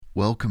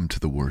Welcome to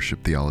the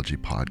Worship Theology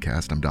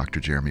Podcast. I'm Dr.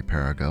 Jeremy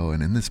Perigo,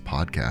 and in this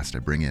podcast I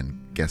bring in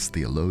guest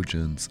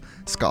theologians,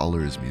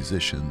 scholars,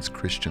 musicians,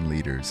 Christian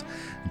leaders,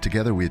 and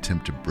together we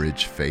attempt to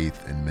bridge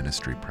faith and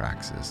ministry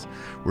praxis.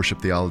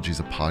 Worship Theology is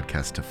a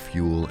podcast to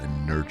fuel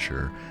and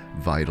nurture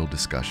vital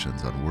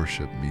discussions on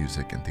worship,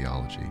 music, and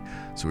theology.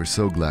 So we're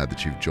so glad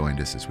that you've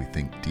joined us as we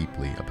think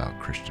deeply about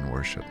Christian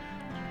worship.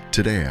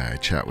 Today, I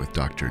chat with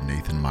Dr.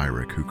 Nathan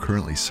Myrick, who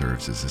currently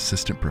serves as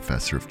Assistant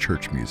Professor of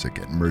Church Music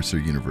at Mercer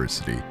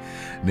University.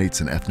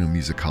 Nate's an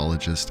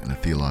ethnomusicologist and a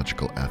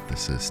theological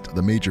ethicist.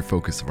 The major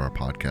focus of our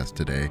podcast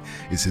today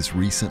is his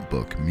recent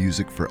book,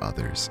 Music for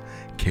Others: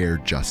 Care,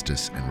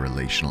 Justice, and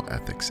Relational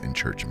Ethics in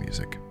Church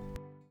Music.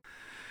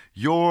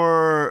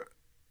 You're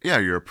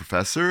a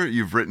professor.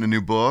 You've written a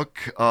new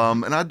book.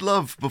 And I'd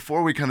love,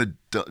 before we kind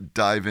of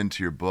dive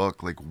into your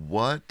book,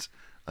 what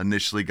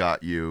initially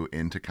got you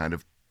into kind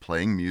of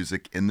playing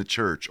music in the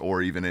church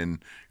or even in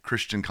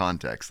Christian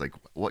context?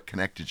 What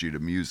connected you to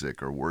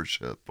music or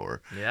worship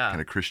or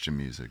kind of Christian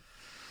music?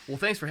 Well,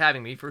 thanks for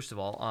having me, first of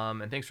all,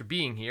 and thanks for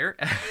being here.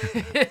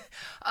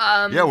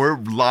 We're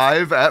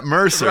live at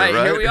Mercer, right?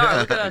 Here we are.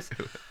 Look at us.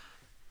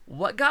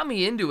 What got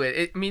me into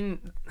it?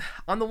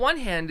 On the one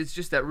hand, it's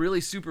just that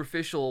really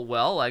superficial,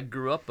 I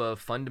grew up a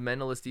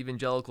fundamentalist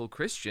evangelical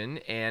Christian,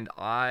 and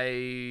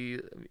I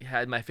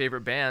had my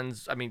favorite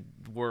bands,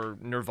 were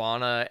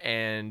Nirvana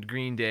and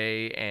Green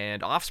Day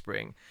and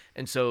Offspring.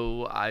 And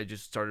so I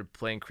just started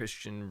playing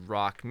Christian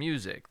rock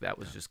music. That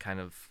was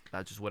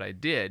that's just what I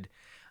did.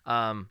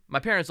 My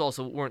parents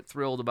also weren't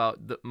thrilled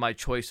about my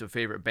choice of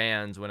favorite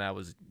bands when I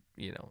was,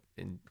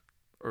 in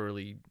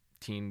early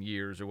teen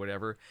years or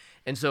whatever.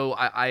 And so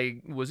I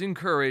was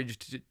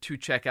encouraged to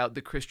check out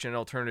the Christian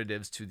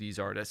alternatives to these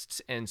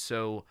artists. And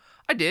so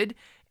I did.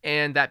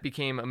 And that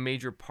became a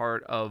major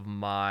part of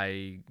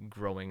my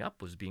growing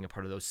up, was being a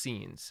part of those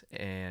scenes.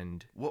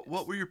 And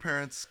what were your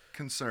parents'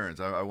 concerns?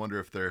 I wonder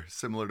if they're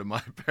similar to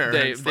my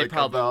parents. They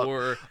probably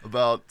were.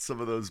 About some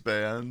of those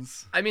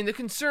bands. The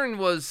concern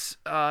was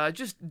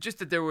just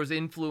that there was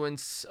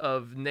influence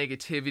of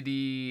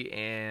negativity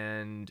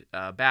and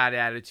bad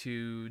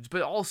attitudes,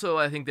 but also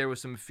I think there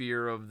was some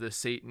fear of the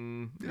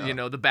Satan,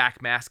 the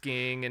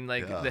backmasking and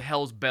the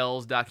Hell's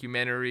Bells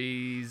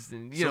documentaries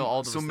and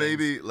all those things. So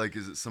maybe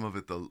is it some of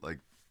it the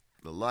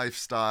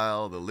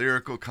lifestyle, the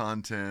lyrical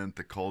content,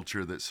 the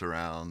culture that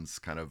surrounds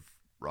kind of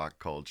rock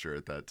culture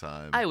at that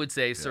time? I would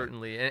say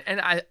certainly.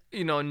 And I,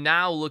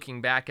 now looking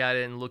back at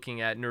it and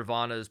looking at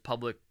Nirvana's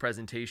public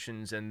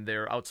presentations and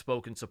their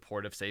outspoken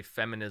support of, say,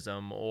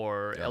 feminism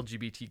or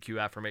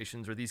LGBTQ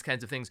affirmations or these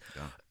kinds of things,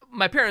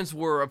 my parents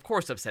were, of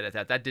course, upset at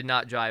that. That did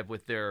not jive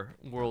with their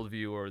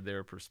worldview or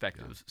their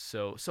perspectives.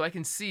 So I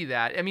can see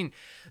that.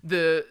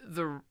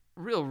 The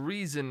real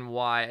reason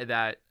why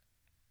that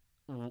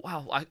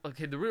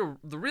the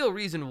real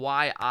reason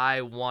why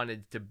I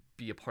wanted to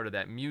be a part of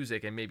that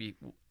music and maybe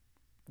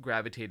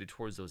gravitated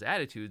towards those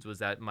attitudes was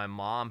that my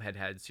mom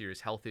had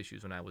serious health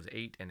issues when I was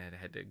 8 and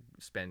had to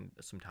spend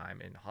some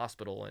time in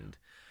hospital and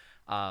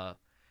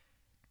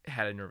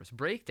had a nervous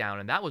breakdown,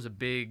 and that was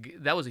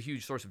a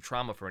huge source of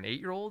trauma for an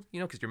 8-year-old,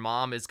 because your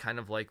mom is kind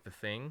of like the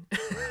thing,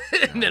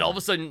 and then all of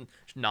a sudden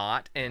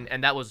not,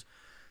 and that was,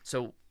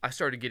 so I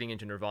started getting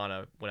into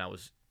Nirvana when I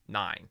was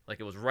 9.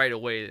 It was right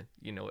away,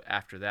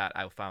 after that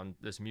I found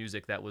this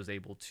music that was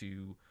able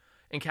to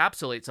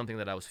encapsulate something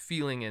that I was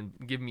feeling and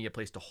give me a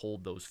place to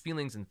hold those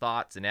feelings and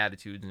thoughts and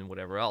attitudes and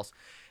whatever else.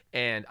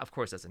 And of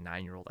course, as a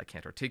 9-year-old, I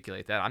can't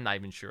articulate that. I'm not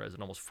even sure as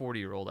an almost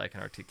 40-year-old I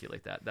can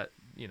articulate that.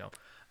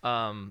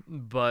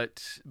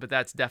 But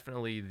that's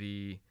definitely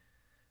the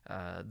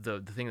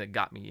thing that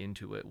got me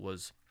into it,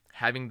 was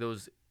having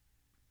those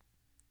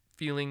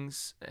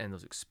feelings and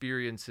those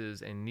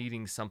experiences and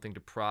needing something to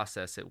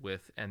process it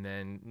with, and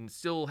then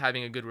still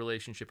having a good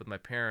relationship with my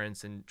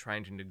parents and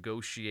trying to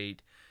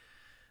negotiate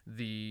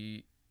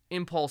the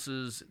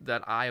impulses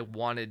that I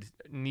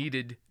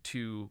needed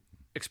to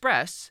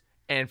express,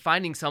 and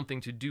finding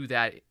something to do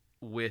that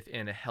with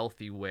in a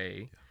healthy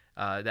way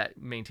that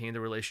maintained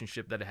the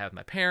relationship that I have with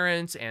my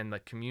parents and the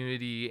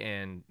community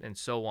and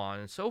so on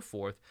and so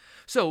forth.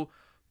 So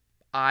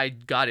I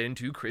got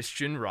into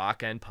Christian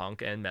rock and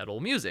punk and metal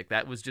music.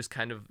 That was just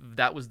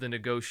that was the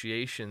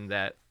negotiation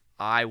that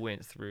I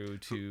went through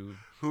to...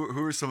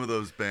 Who are some of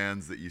those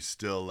bands that you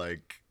still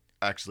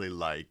actually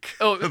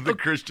the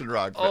Christian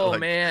rock band?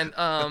 Man,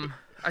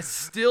 I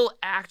still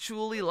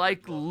actually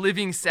like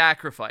Living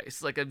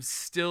Sacrifice. I can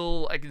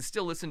still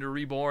listen to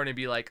Reborn and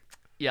be like,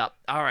 yeah,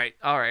 all right,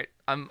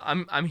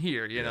 I'm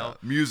here,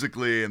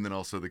 musically, and then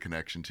also the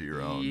connection to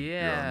your own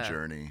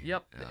journey.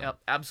 Yep,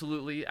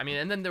 absolutely.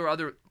 And then there were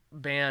other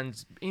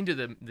bands into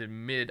the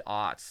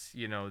mid-aughts,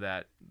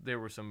 that there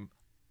were some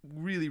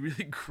really,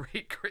 really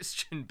great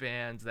Christian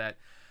bands that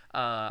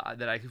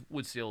I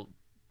would still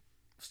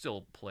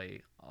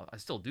play. I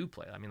still do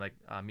play.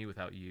 Me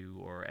Without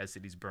You or As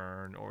Cities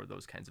Burn or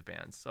those kinds of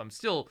bands. So I'm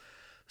still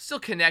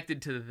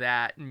connected to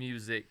that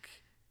music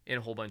in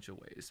a whole bunch of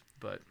ways.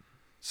 But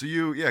so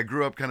you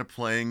grew up kind of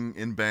playing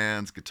in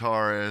bands,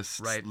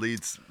 guitarist, right.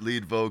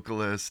 lead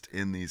vocalist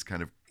in these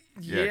kind of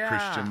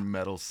Christian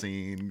metal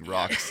scene,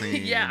 rock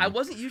scene. Yeah, I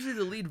wasn't usually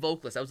the lead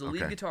vocalist. I was the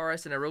lead Okay.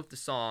 guitarist, and I wrote the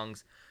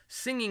songs.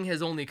 Singing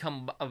has only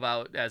come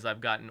about as I've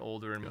gotten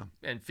older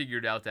and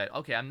figured out that,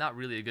 okay, I'm not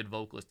really a good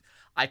vocalist.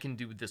 I can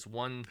do this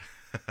one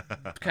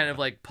kind of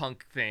like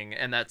punk thing,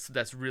 and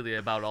that's really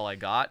about all I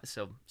got.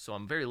 So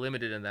I'm very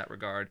limited in that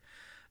regard.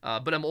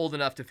 But I'm old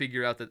enough to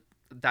figure out that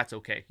that's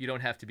okay. You don't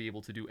have to be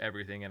able to do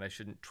everything, and I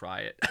shouldn't try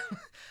it.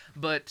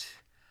 But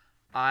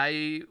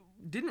I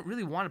didn't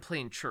really want to play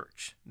in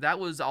church. That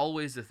was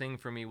always the thing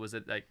for me, was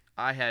that like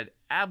I had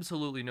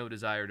absolutely no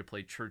desire to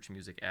play church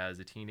music as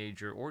a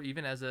teenager or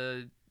even as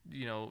a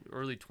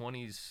early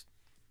 20s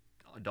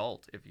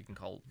adult, if you can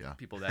call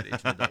people that age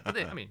an adult. But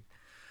I mean,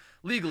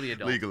 legally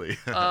adult. Legally.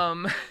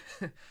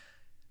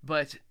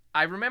 But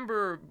I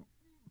remember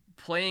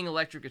playing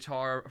electric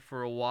guitar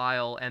for a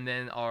while, and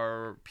then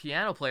our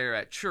piano player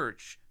at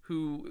church,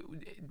 who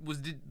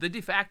was the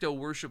de facto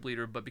worship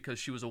leader, but because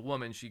she was a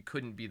woman, she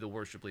couldn't be the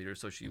worship leader,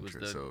 so she was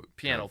the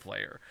piano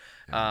player.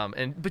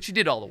 But she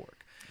did all the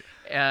work.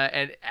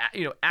 And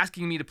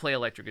asking me to play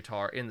electric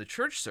guitar in the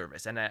church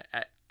service. And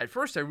at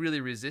first I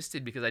really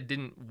resisted because I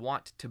didn't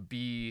want to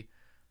be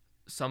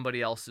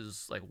somebody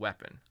else's like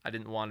weapon. I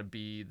didn't want to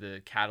be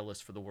the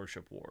catalyst for the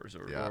worship wars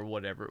or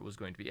whatever it was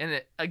going to be.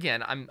 And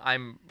again,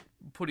 I'm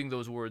putting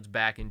those words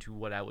back into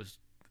what I was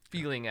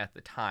feeling at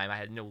the time. I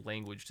had no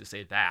language to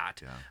say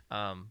that.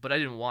 But I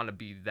didn't want to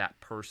be that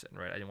person,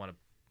 right? I didn't want to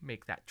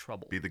make that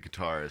trouble. Be the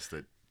guitarist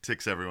that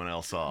ticks everyone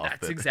else off.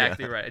 That's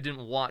exactly right. I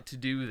didn't want to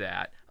do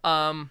that.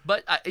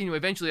 But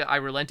eventually I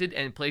relented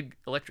and played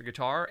electric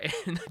guitar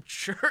in the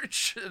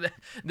church,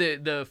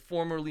 the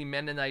formerly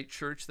Mennonite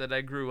church that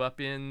I grew up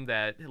in,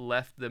 that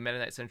left the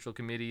Mennonite Central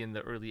Committee in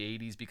the early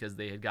 80s because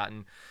the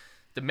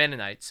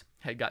Mennonites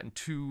had gotten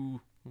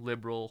too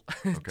liberal,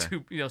 so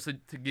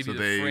to give you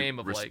the frame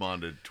of like... they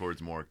responded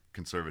towards more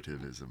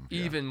conservatism.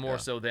 Even more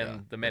so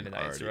than the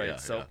Mennonites, right?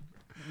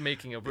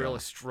 Making a real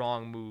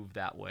strong move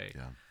that way.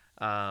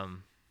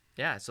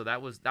 So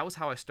that was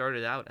how I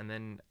started out, and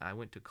then I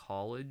went to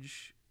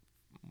college,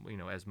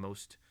 as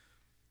most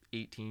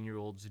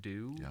 18-year-olds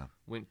do.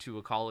 Went to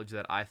a college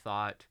that I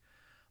thought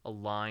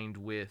aligned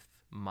with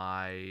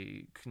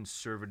my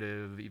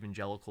conservative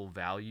evangelical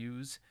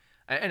values,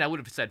 and I would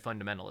have said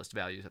fundamentalist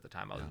values at the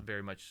time. I was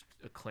very much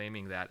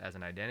claiming that as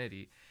an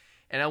identity,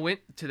 and I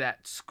went to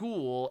that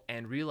school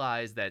and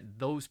realized that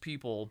those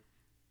people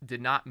did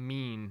not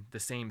mean the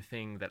same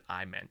thing that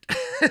I meant.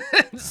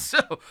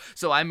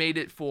 So I made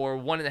it for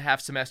 1.5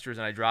 semesters,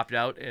 and I dropped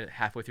out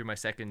halfway through my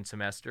second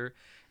semester,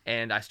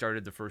 and I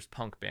started the first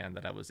punk band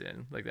that I was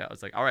in. Like that, I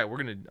was like, all right,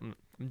 I'm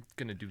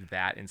gonna do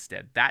that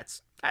instead.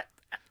 That's that.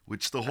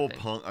 Which the whole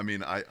punk. I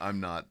mean, I'm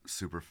not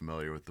super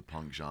familiar with the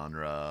punk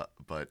genre,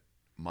 but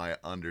my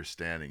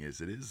understanding is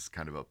it is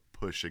kind of a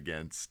push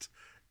against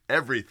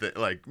everything,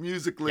 like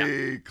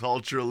musically,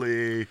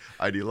 culturally,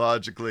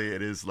 ideologically.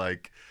 It is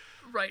like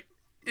right.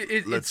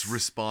 Let's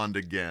respond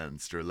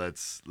against, or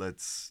let's.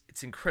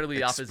 It's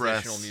incredibly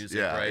oppositional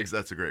music, right?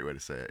 That's a great way to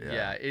say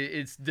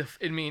it.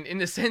 I mean, in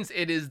a sense,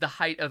 it is the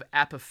height of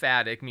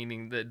apophatic,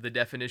 meaning the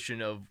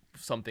definition of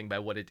something by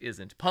what it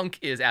isn't. Punk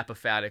is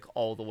apophatic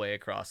all the way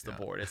across the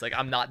board. It's like,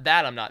 I'm not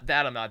that, I'm not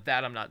that, I'm not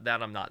that, I'm not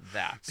that, I'm not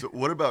that. So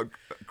what about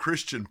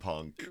Christian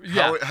punk?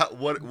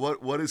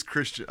 What is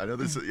Christian? I know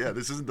this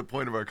isn't the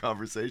point of our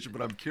conversation,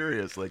 but I'm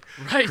curious, like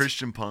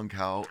Christian punk,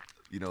 how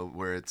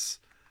where it's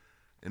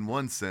in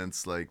one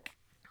sense like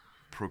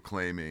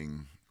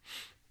proclaiming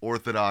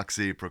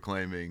orthodoxy,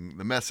 proclaiming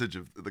the message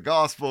of the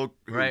gospel,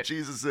 who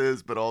Jesus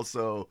is, but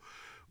also,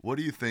 what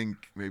do you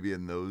think maybe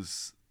in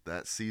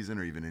that season,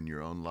 or even in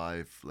your own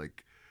life,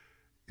 like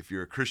if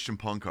you're a Christian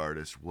punk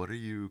artist, what are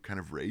you kind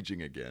of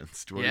raging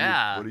against? What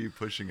are you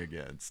pushing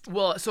against?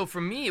 Well, so for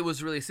me, it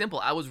was really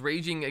simple. I was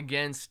raging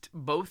against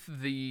both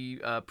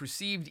the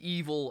perceived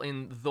evil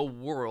in the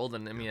world,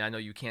 and I mean, I know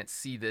you can't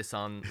see this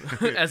on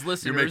as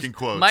listeners. You're making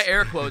quotes. My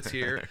air quotes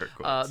here. Air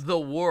quotes. The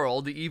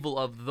world, the evil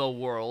of the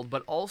world,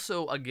 but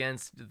also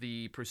against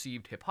the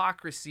perceived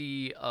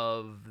hypocrisy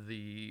of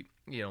the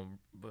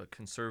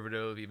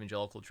conservative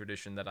evangelical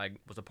tradition that I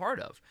was a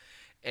part of.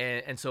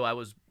 And so I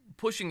was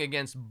pushing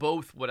against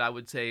both what I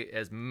would say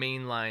as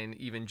mainline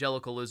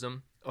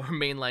evangelicalism or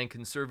mainline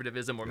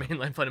conservatism or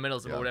mainline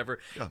fundamentalism or whatever,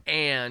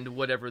 and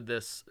whatever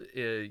this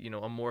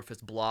amorphous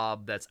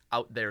blob that's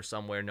out there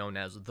somewhere known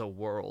as the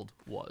world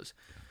was.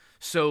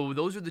 So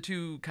those are the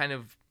two kind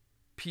of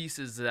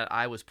pieces that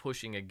I was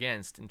pushing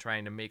against and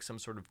trying to make some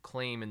sort of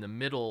claim in the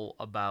middle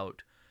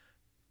about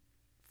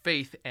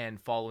faith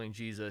and following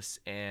Jesus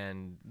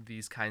and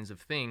these kinds of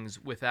things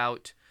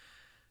without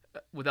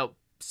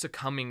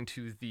succumbing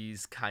to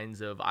these kinds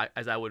of,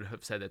 as I would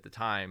have said at the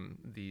time,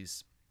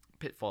 these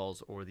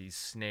pitfalls or these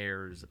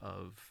snares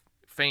of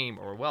fame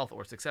or wealth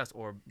or success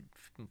or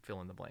fill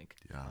in the blank.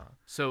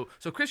 So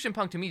Christian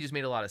punk to me just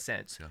made a lot of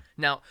sense.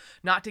 Now,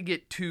 not to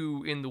get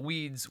too in the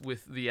weeds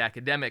with the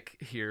academic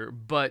here,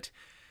 but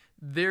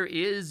there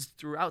is,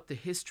 throughout the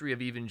history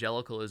of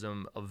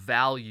evangelicalism, a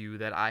value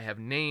that I have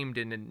named,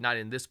 not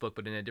in this book,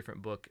 but in a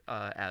different book,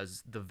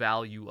 as the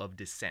value of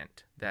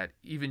dissent. That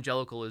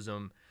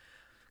evangelicalism,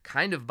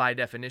 kind of by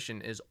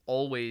definition, is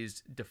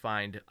always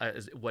defined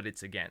as what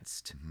it's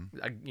against.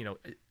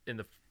 In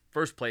the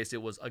first place,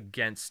 it was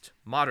against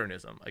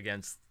modernism,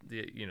 against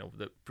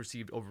the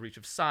perceived overreach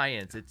of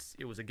science.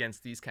 It was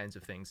against these kinds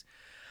of things,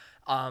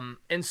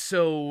 and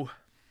so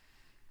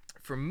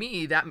for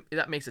me,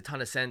 that makes a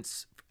ton of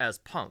sense as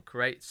punk,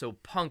 right? So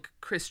punk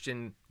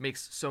Christian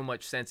makes so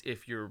much sense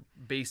if your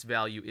base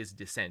value is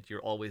dissent. You're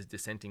always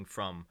dissenting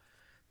from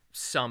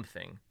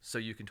something, so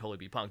you can totally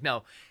be punk.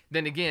 Now,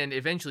 then again,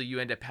 eventually you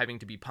end up having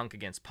to be punk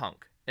against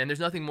punk, and there's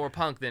nothing more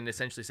punk than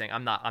essentially saying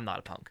I'm not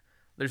a punk.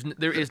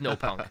 There is no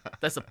punk.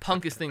 That's the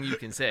punkest thing you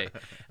can say.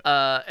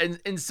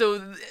 And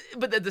so,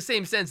 but at the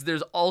same sense,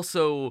 there's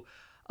also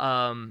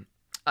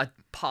a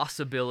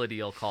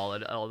possibility, I'll call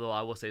it, although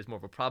I will say it's more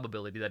of a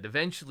probability, that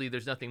eventually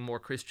there's nothing more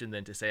Christian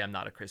than to say I'm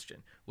not a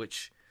Christian,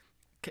 which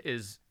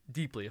is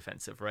deeply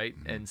offensive, right?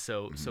 Mm-hmm. And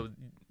so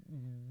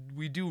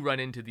we do run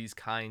into these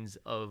kinds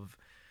of,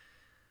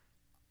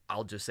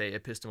 I'll just say,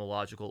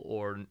 epistemological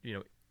or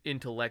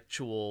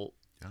intellectual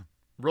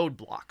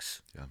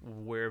roadblocks,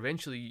 where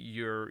eventually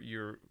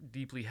your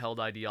deeply held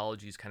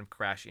ideologies kind of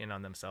crash in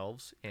on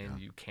themselves, and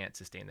you can't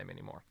sustain them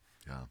anymore.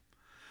 Yeah.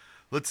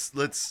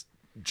 Let's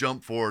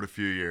jump forward a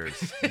few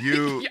years.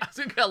 You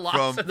so we got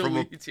lots of the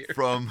weeds here.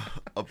 From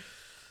a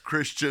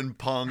Christian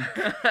punk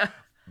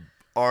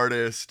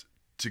artist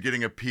to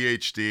getting a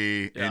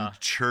PhD in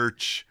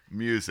church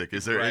music.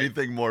 Is there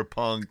anything more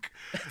punk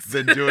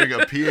than doing a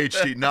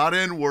PhD? Not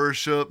in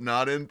worship,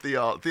 not in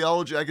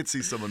theology. I could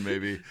see someone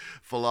maybe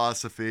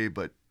philosophy,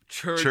 but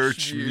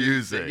church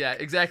music. Yeah,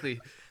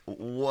 exactly.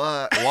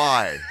 What?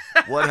 Why?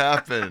 What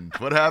happened?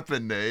 What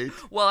happened, Nate?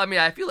 Well, I mean,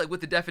 I feel like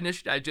with the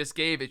definition I just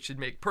gave, it should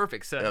make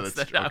perfect sense. Yeah,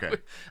 that's true. Okay.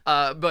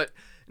 But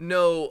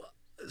no,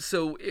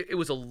 so it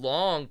was a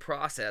long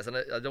process, and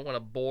I don't want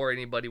to bore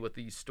anybody with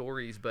these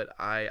stories, but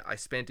I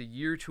spent a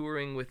year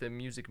touring with a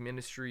music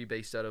ministry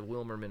based out of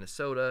Wilmer,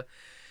 Minnesota,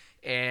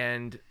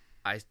 and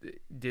I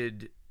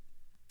did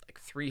like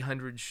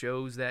 300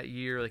 shows that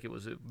year. Like, it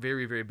was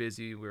very, very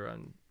busy. We were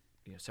on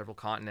several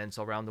continents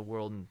around the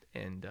world,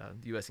 and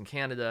the U.S. and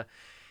Canada,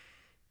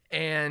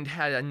 and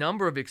had a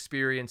number of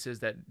experiences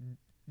that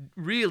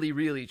really,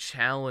 really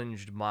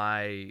challenged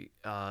my,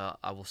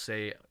 I will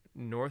say,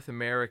 North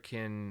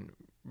American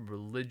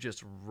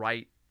religious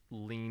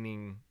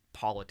right-leaning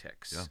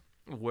politics,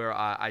 where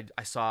I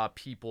saw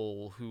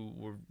people who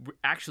were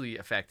actually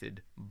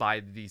affected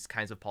by these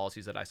kinds of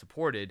policies that I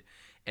supported,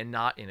 and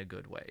not in a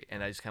good way.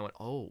 And I just kind of went,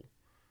 oh,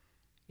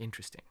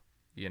 interesting.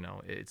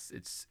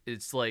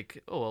 It's like,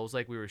 it was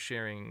like we were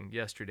sharing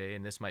yesterday,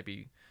 and this might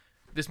be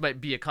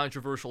a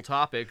controversial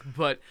topic,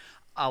 but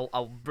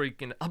I'll bring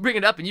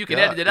it up, and you can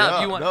edit it out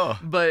if you want. No.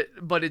 But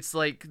it's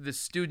like the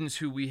students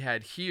who we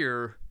had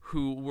here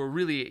who were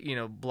really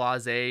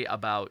blasé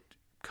about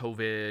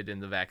COVID and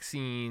the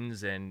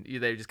vaccines, and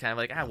they're just kind of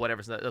like,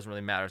 whatever, so that doesn't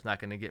really matter, it's not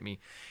going to get me.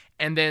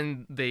 And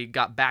then they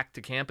got back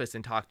to campus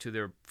and talked to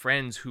their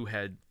friends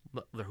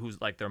who's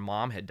like their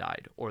mom had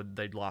died, or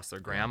they'd lost their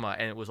grandma,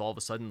 and it was all of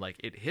a sudden like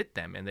it hit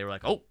them, and they were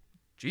like, oh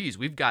geez,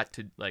 we've got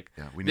to, like,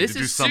 we need this to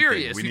do is something.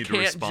 serious. We need to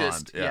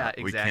respond.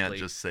 Exactly. We can't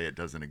just say it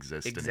doesn't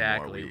exist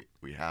anymore.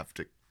 We have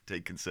to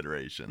take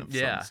consideration of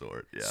some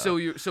sort.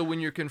 So when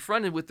you're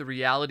confronted with the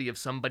reality of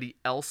somebody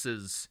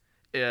else's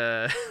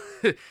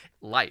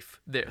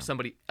life,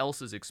 somebody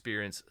else's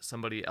experience,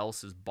 somebody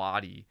else's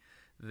body,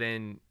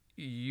 then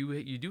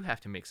you do have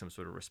to make some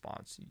sort of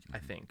response. I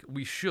think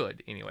we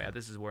should anyway.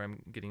 This is where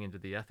I'm getting into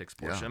the ethics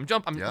portion. I'm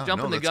jumping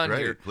the gun great.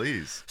 here.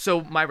 Please.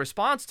 So my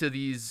response to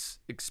these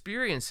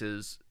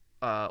experiences.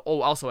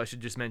 Also I should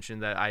just mention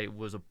that I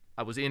was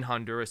in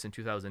Honduras in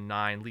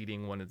 2009,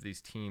 leading one of these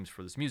teams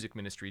for this music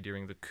ministry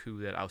during the coup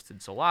that ousted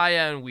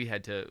Zelaya, and we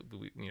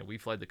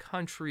fled the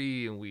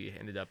country, and we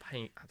ended up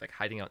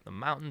hiding out in the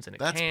mountains in a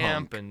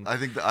camp. Punk. And I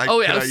think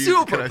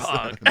super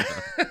punk.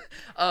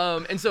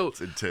 And so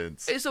it's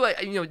intense. So I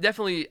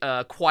definitely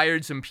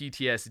acquired some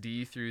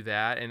PTSD through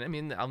that, and I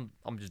mean I'm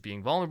just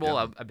being vulnerable.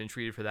 I've been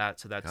treated for that,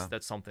 so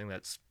that's something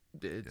that's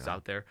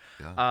out there.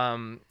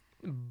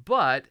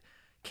 But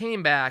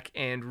came back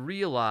and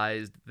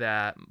realized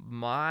that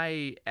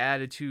my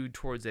attitude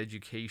towards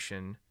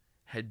education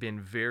had been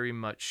very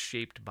much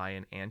shaped by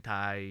an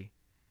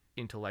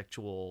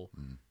anti-intellectual,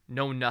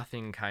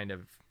 know-nothing kind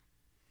of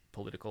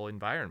political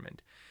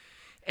environment.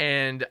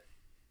 And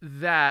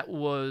that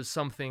was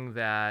something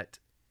that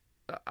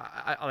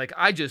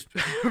I just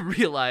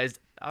realized,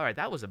 all right,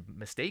 that was a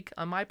mistake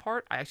on my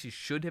part. I actually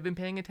should have been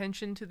paying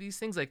attention to these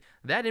things. Like,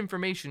 that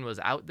information was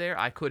out there.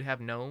 I could have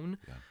known.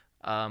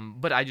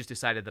 But I just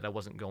decided that I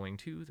wasn't going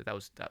to, that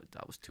was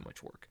too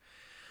much work.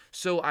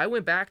 So I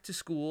went back to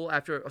school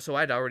so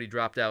I'd already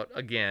dropped out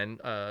again.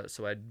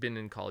 So I'd been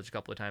in college a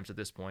couple of times at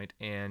this point,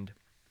 and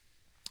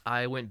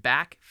I went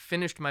back,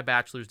 finished my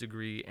bachelor's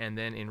degree, and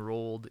then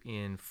enrolled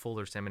in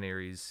Fuller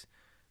Seminary's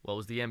Well, it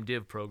was the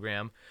MDiv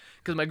program,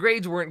 because my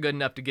grades weren't good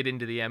enough to get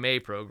into the MA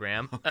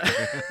program.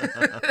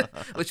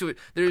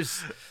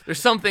 There's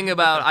something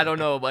about, I don't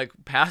know, like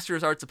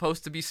pastors aren't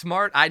supposed to be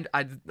smart. I'm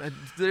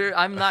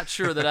not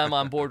sure that I'm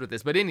on board with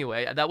this, but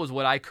anyway, that was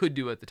what I could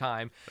do at the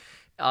time.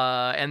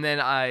 And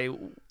then I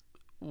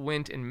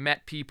went and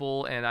met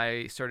people, and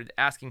I started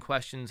asking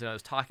questions, and I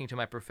was talking to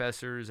my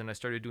professors, and I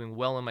started doing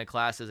well in my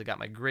classes. I got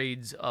my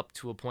grades up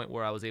to a point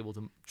where I was able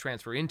to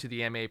transfer into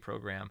the MA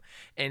program.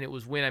 And it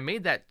was when I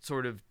made that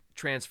sort of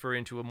transfer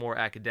into a more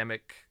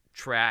academic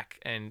track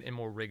and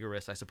more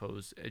rigorous, I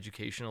suppose,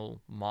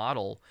 educational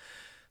model,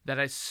 that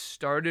I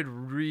started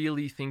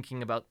really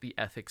thinking about the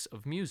ethics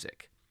of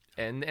music.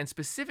 And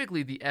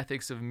specifically the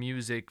ethics of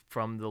music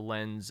from the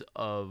lens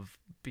of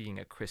being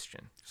a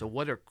Christian. So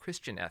what are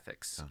Christian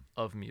ethics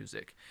of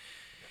music?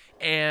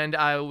 And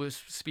I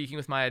was speaking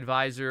with my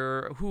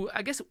advisor, who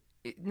I guess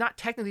not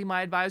technically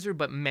my advisor,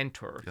 but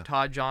mentor,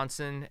 Todd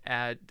Johnson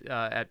at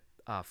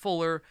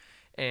Fuller.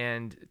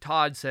 And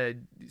Todd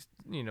said,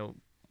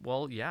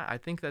 well, yeah, I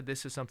think that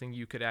this is something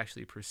you could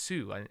actually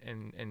pursue.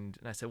 And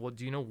I said, well,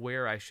 do you know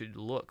where I should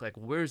look? Like,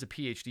 where's a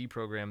PhD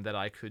program that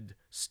I could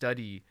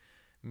study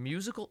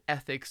musical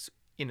ethics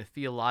in a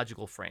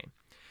theological frame?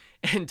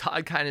 And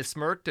Todd kind of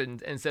smirked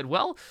and said,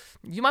 well,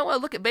 you might want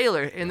to look at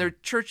Baylor in their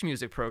church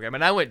music program.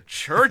 And I went,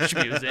 church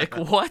music?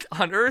 What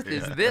on earth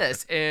is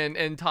this?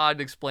 And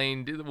Todd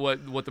explained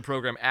what the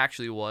program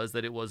actually was,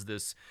 that it was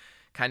this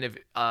kind of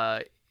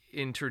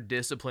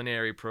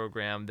interdisciplinary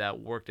program that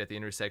worked at the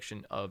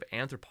intersection of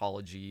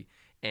anthropology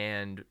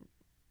and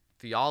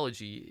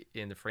theology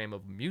in the frame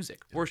of music,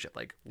 worship,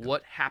 like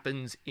what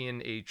happens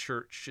in a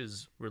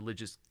church's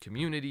religious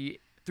community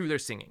through their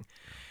singing.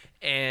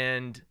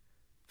 And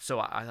so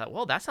I thought,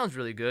 well, that sounds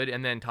really good.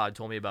 And then Todd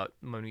told me about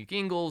Monique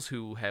Ingalls,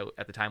 who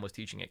at the time was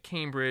teaching at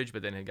Cambridge,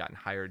 but then had gotten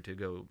hired to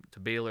go to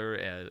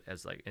Baylor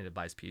as like and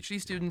advise PhD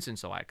students. And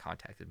so I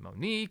contacted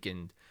Monique,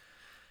 and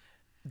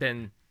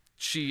then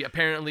she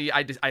apparently,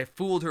 I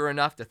fooled her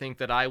enough to think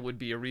that I would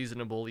be a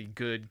reasonably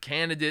good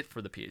candidate for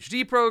the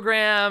PhD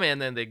program,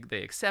 and then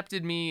they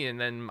accepted me,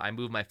 and then I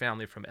moved my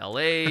family from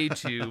LA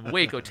to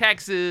Waco,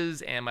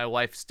 Texas, and my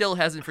wife still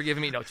hasn't forgiven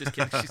me. No, just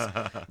kidding.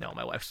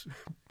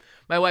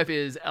 My wife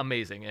is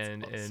amazing,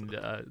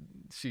 and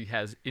she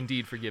has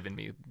indeed forgiven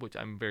me, which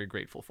I'm very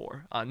grateful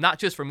for. Not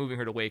just for moving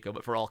her to Waco,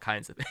 but for all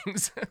kinds of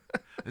things.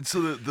 And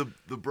so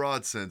the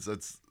broad sense,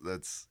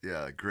 that's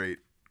great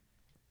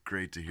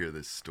to hear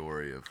this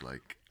story of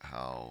like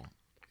how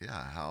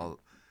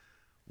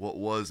what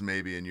was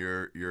maybe in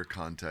your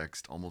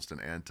context almost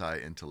an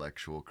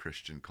anti-intellectual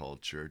Christian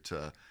culture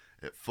to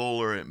at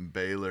Fuller and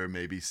Baylor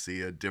maybe see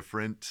a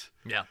different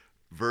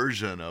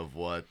version of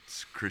what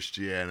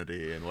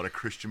Christianity and what a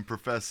Christian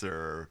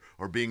professor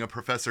or being a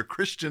professor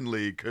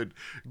Christianly could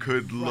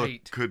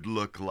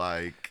look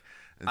like.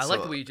 And I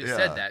like the way you just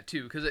said that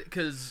too,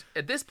 because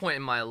at this point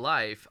in my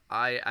life,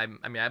 I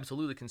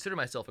absolutely consider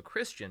myself a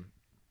Christian.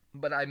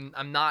 But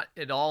I'm not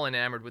at all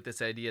enamored with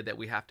this idea that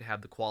we have to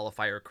have the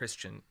qualifier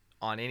Christian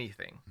on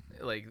anything.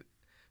 Like,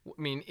 I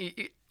mean,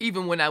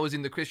 even when I was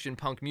in the Christian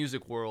punk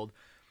music world,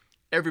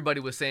 everybody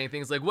was saying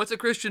things like, what's a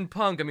Christian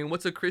punk? I mean,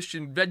 what's a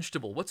Christian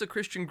vegetable? What's a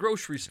Christian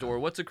grocery store?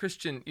 What's a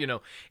Christian,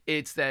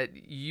 it's that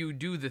you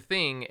do the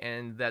thing,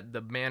 and that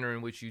the manner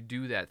in which you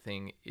do that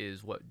thing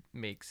is what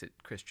makes it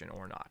Christian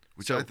or not.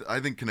 Which I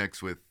think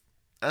connects with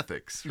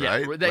ethics,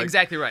 right? Yeah,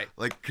 exactly right.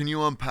 Like, can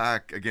you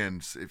unpack,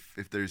 again,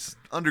 if there's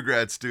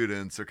undergrad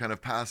students or kind of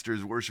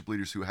pastors, worship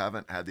leaders who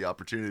haven't had the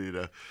opportunity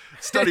to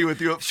study with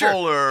you at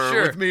Fuller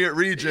or with me at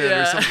Regent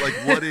or something, like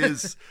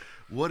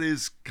what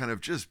is kind of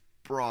just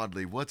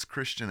broadly, what's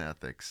Christian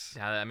ethics?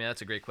 Yeah, I mean,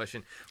 that's a great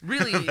question.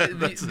 Really,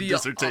 that's a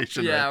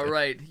dissertation.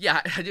 Right.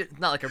 Yeah,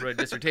 not like I wrote a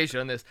dissertation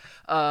on this.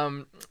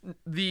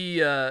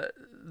 The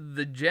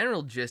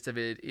general gist of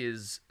it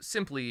is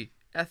simply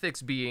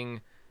ethics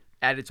being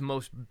at its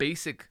most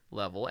basic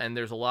level, and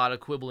there's a lot of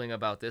quibbling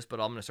about this,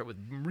 but I'm going to start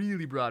with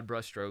really broad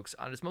brushstrokes.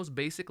 On its most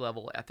basic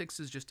level, ethics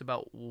is just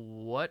about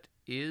what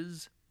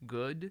is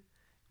good,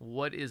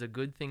 what is a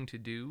good thing to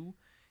do,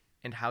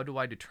 and how do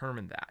I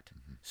determine that?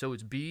 So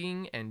it's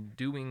being and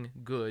doing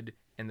good,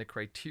 and the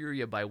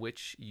criteria by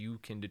which you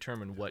can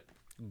determine what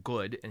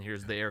good, and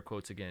here's the air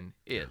quotes again,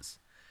 is.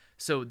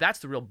 So that's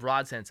the real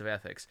broad sense of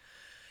ethics.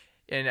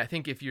 And I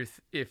think if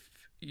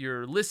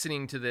you're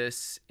listening to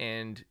this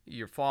and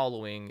you're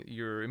following,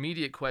 your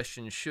immediate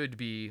question should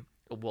be,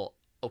 well,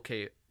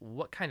 okay,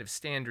 what kind of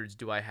standards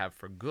do I have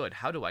for good?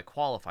 How do I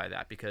qualify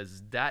that?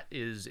 Because that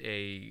is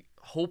a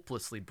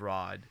hopelessly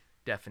broad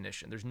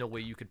definition. There's no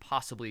way you could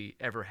possibly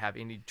ever have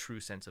any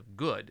true sense of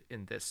good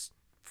in this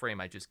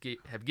frame I just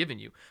have given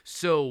you.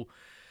 So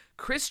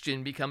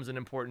Christian becomes an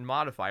important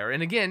modifier.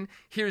 And again,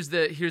 here's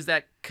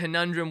that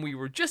conundrum we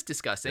were just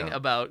discussing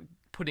about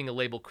putting a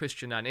label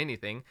Christian on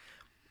anything,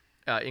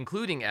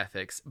 including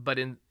ethics. But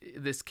in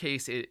this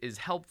case, it is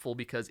helpful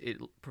because it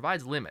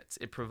provides limits.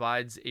 It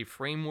provides a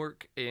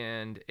framework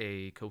and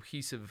a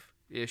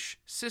cohesive-ish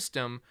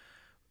system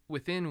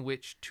within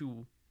which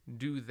to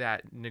do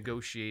that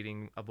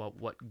negotiating about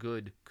what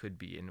good could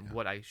be and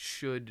what I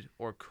should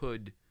or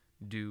could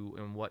do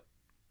and what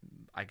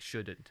I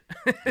shouldn't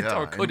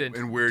or couldn't.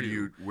 And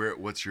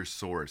what's your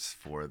source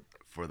for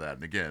that?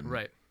 And again,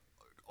 right.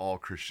 all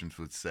Christians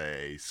would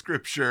say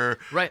Scripture,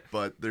 right?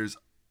 But there's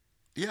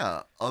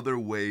other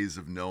ways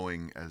of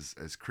knowing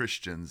as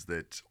Christians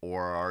that,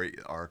 or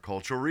our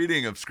cultural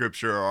reading of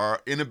Scripture,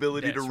 our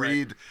inability to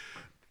read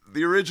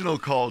the original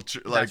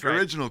culture,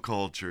 original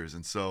cultures.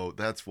 And so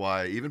that's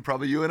why even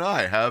probably you and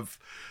I have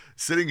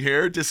sitting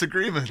here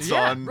disagreements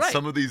on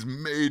some of these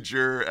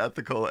major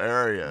ethical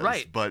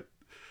areas, but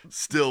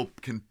still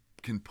can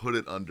put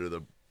it under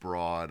the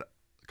broad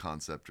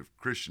concept of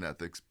Christian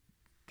ethics,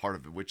 part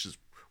of it, which is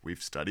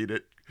we've studied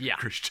it,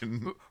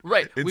 Christian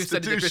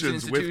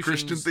institutions with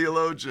Christian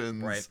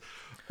theologians,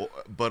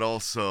 but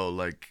also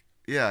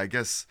I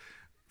guess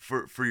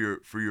for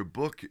your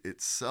book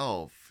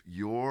itself,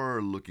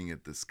 you're looking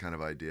at this kind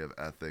of idea of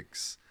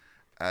ethics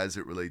as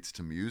it relates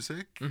to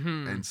music,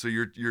 and so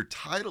your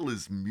title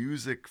is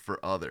Music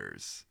for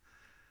Others.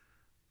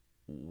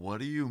 What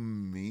do you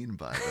mean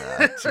by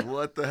that?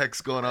 What the heck's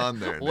going on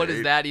there? What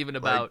is that even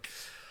about?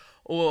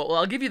 Well,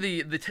 I'll give you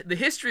the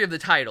history of the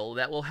title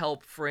that will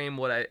help frame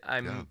what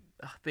I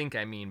think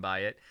I mean by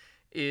it.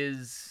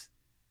 Is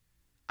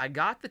I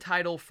got the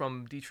title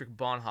from Dietrich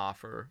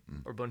Bonhoeffer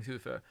or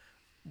Bonhoeffer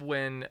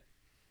when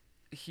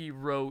he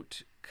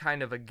wrote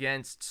kind of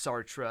against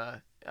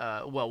Sartre.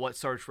 What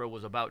Sartre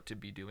was about to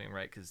be doing,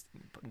 right? Because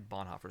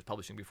Bonhoeffer was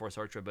publishing before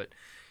Sartre, but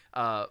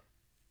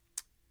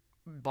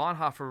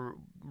Bonhoeffer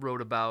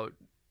wrote about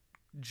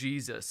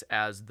Jesus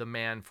as the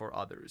man for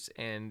others,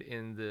 and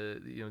in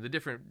the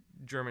different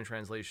German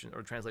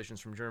translations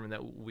from German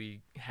that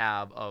we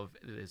have of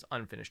his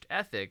unfinished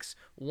ethics,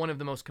 one of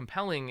the most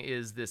compelling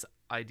is this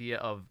idea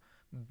of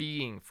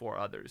being for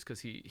others,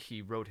 because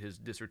he wrote his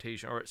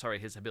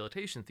his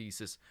habilitation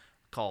thesis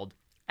called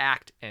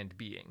Act and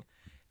Being.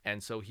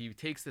 And so he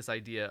takes this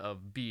idea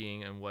of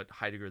being and what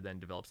Heidegger then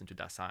develops into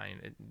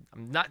Dasein.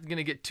 I'm not going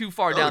to get too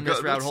far down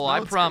this rabbit hole,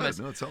 I promise.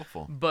 No, it's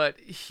helpful. But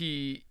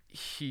he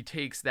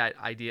takes that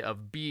idea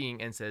of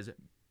being and says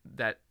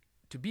that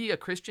to be a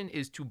Christian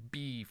is to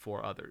be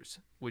for others,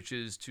 which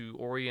is to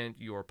orient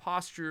your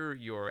posture,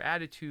 your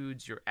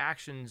attitudes, your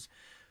actions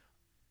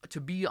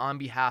to be on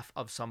behalf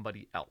of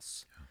somebody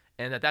else.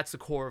 And that's the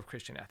core of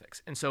Christian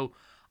ethics. And so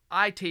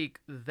I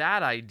take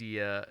that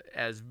idea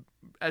as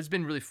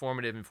been really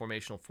formative and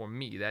formational for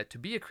me, that to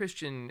be a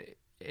Christian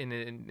in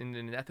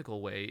an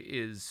ethical way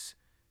is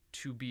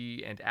to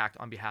be and act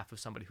on behalf of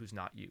somebody who's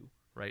not you,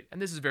 right?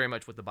 And this is very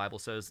much what the Bible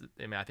says.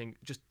 I mean,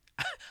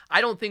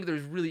 I don't think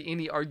there's really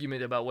any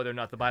argument about whether or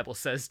not the Bible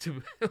says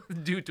to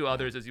do to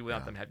others as you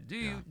want them to have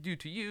to do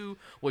to you.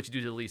 What you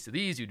do to the least of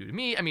these, you do to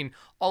me. I mean,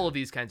 all of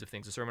these kinds of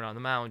things, the Sermon on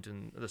the Mount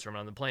and the Sermon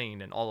on the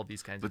Plain and all of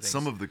these kinds of things. But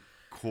some of the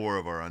core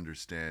of our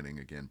understanding,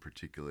 again,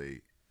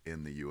 particularly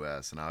in the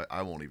U.S., and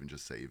I won't even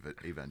just say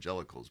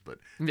evangelicals, but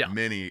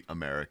many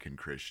American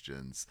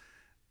Christians,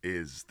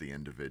 is the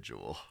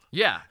individual.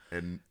 Yeah.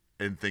 And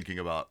thinking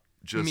about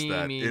just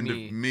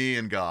me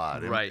and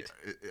God. Right.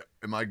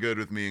 Am I good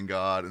with me and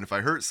God? And if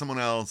I hurt someone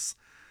else,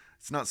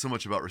 it's not so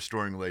much about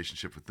restoring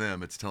relationship with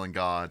them. It's telling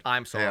God,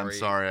 I'm sorry. Hey, I'm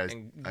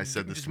sorry. I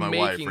said this to my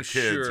wife or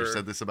kids, or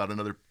said this about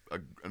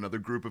another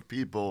group of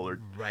people. Or,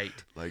 right.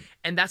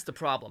 And that's the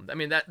problem. I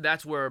mean,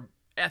 that's where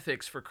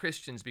ethics for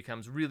Christians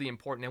becomes really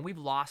important, and we've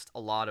lost a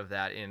lot of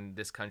that in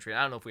this country.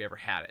 I don't know if we ever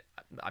had it.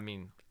 I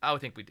mean, I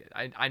would think we did.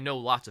 I know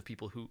lots of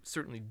people who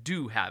certainly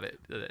do have it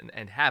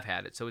and have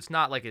had it, so it's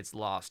not like it's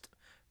lost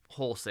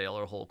wholesale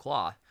or whole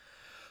cloth.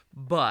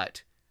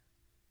 But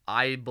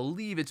I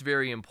believe it's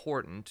very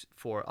important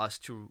for us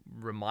to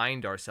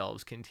remind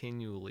ourselves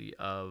continually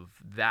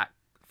of that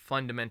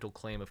fundamental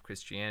claim of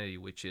Christianity,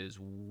 which is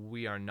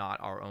we are not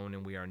our own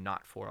and we are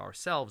not for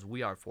ourselves,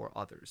 we are for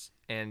others.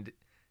 And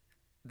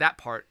that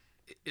part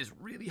is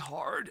really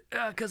hard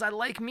because I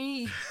like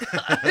me.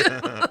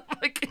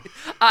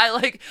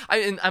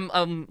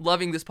 I'm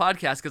loving this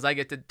podcast because I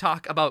get to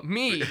talk about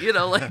me,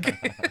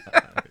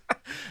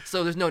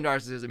 so there's no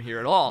narcissism here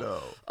at all.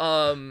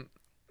 No.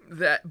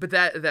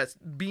 That's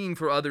being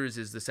for others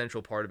is the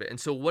central part of it. And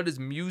so what is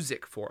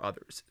music for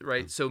others,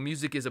 right? So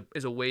music is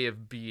a way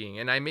of being.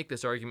 And I make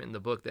this argument in the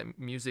book that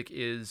music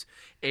is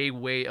a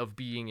way of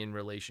being in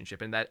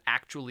relationship, and that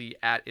actually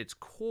at its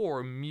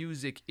core,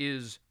 music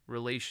is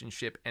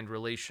relationship and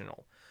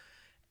relational.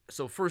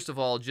 So first of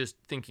all, just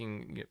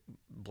thinking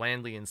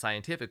blandly and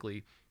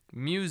scientifically,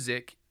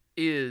 music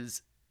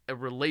is a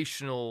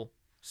relational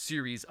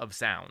series of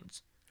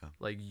sounds.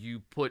 Like you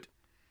put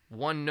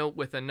one note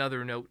with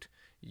another note,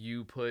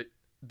 you put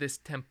this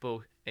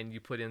tempo and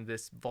you put in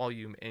this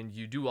volume, and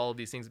you do all of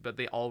these things, but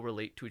they all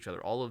relate to each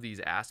other. All of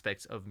these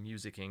aspects of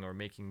musicking or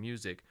making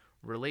music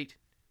relate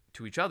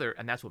to each other,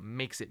 and that's what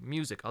makes it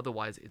music.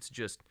 Otherwise, it's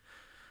just,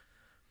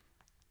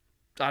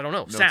 I don't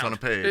know, sound. Notes on a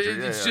page.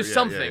 It's just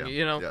something,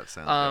 Yeah,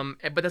 sound,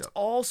 But that's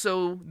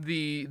also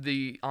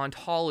the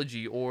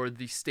ontology or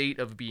the state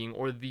of being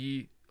or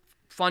the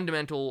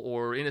fundamental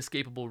or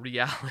inescapable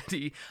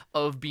reality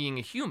of being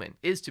a human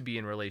is to be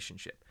in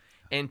relationship.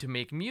 And to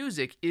make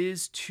music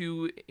is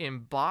to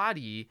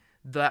embody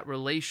that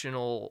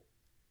relational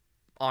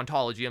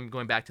ontology. I'm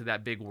going back to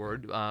that big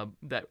word,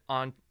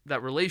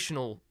 that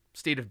relational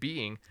state of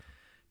being,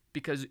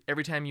 because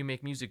every time you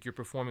make music, you're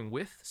performing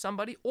with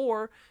somebody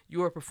or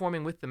you are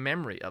performing with the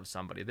memory of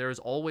somebody. There is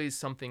always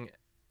something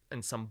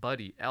and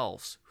somebody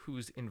else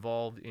who's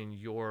involved in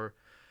your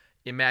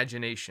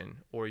imagination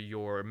or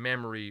your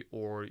memory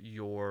or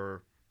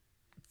your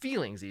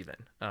feelings even,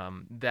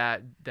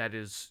 that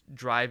is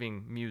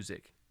driving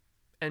music.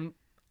 And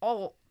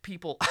all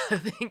people, I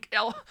think,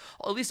 at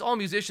least all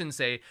musicians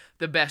say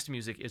the best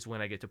music is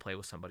when I get to play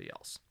with somebody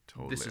else.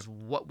 Totally. This is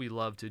what we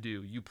love to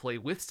do. You play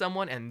with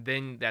someone, and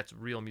then that's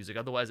real music.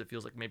 Otherwise, it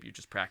feels like maybe you're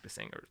just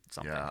practicing or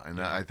something. Yeah, and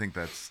I think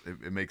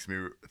it makes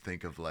me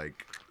think of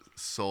like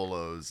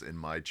solos in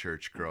my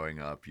church growing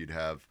up. You'd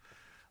have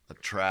a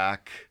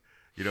track,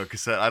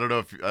 cassette. I don't know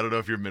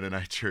if your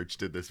Mennonite church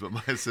did this, but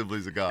my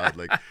Assemblies of God,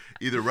 like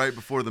either right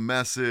before the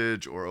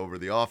message or over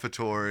the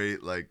offertory,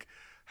 like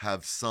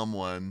have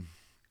someone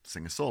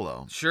sing a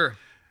solo. Sure.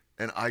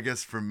 And I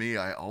guess for me,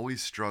 I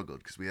always struggled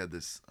because we had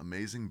this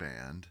amazing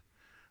band,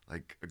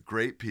 like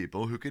great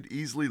people who could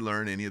easily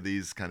learn any of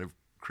these kind of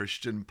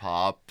Christian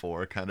pop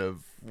or kind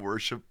of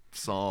worship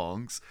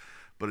songs,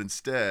 but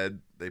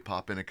instead they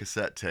pop in a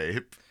cassette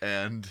tape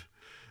and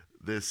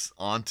this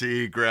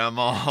auntie,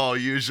 grandma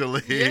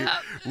usually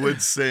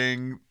would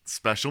sing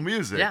special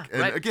music. Yeah,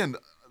 and right. Again,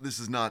 this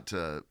is not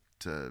to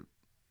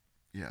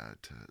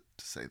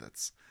say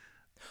that's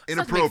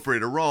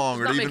inappropriate or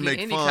wrong or to even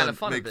make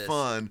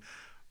fun,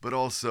 but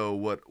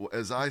also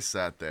as I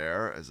sat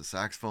there as a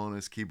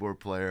saxophonist, keyboard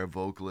player,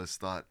 vocalist,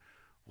 thought,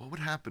 what would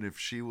happen if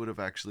she would have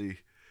actually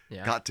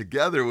got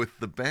together with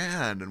the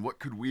band, and what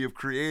could we have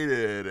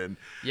created? And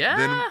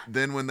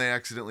then when they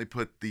accidentally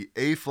put the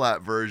A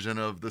flat version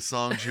of the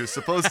song she was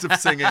supposed to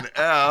sing in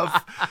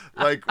F,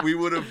 like we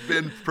would have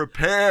been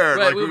prepared,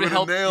 right, like we would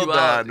have nailed that,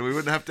 out. and we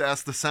wouldn't have to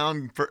ask the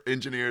sound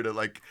engineer to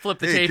like flip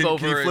the tape over.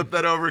 Can you flip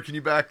that over? Can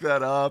you back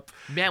that up?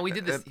 Man, we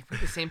did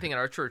the same thing at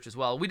our church as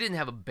well. We didn't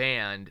have a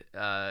band,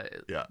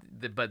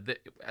 but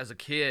as a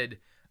kid,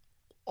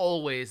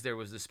 always there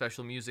was this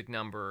special music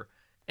number.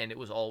 And it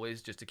was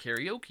always just a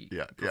karaoke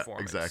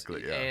performance. Yeah,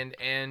 exactly. Yeah.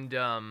 And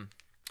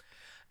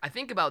I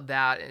think about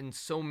that in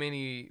so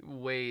many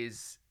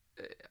ways.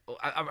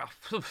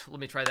 Let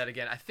me try that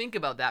again. I think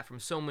about that from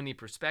so many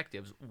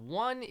perspectives.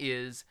 One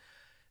is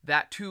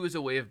that too is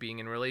a way of being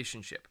in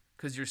relationship,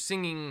 because you're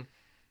singing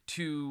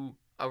to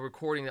a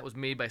recording that was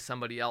made by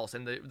somebody else,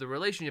 and the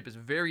relationship is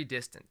very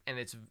distant, and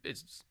it's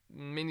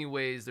in many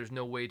ways there's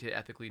no way to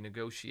ethically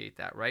negotiate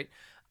that, right?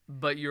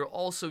 But you're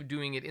also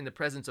doing it in the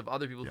presence of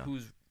other people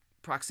whose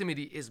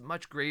proximity is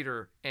much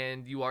greater,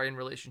 and you are in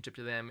relationship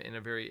to them in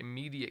a very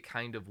immediate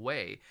kind of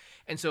way.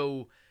 And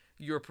so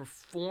your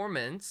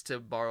performance, to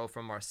borrow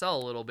from Marcel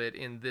a little bit,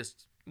 in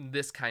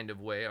this kind of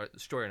way, or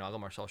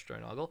Marcel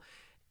Storinagel,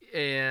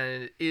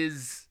 and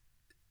is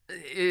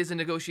a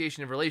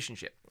negotiation of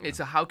relationship. It's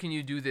how can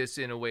you do this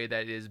in a way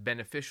that is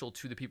beneficial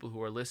to the people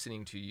who are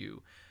listening to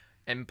you.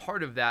 And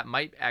part of that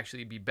might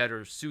actually be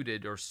better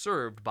suited or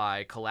served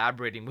by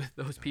collaborating with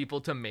those people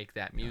to make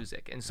that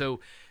music. And so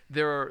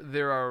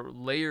there are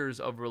layers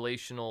of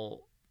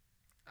relational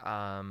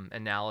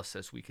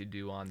analysis we could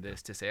do on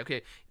this to say,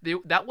 okay,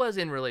 that was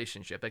in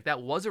relationship. Like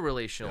that was a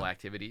relational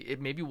activity. It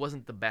maybe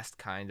wasn't the best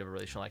kind of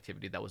relational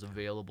activity that was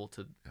available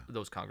to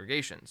those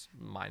congregations,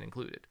 mine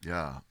included.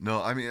 Yeah.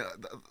 No, I mean,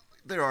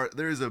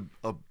 there is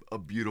a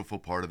beautiful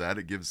part of that.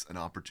 It gives an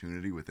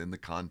opportunity within the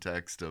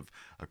context of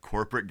a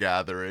corporate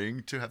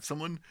gathering to have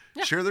someone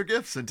share their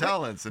gifts and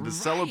talents and to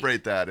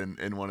celebrate that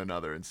in one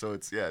another. And so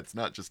it's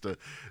not just to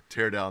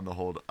tear down the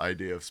whole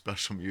idea of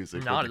special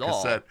music Not with at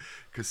all.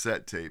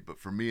 cassette tape. But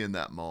for me in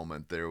that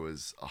moment, there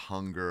was a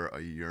hunger,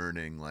 a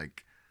yearning,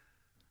 like,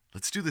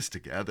 let's do this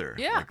together.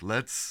 Yeah. Like,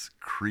 let's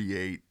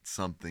create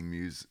something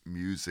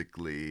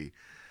musically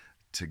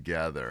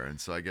together. And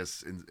so I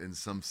guess in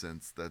some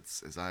sense,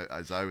 that's as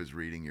I was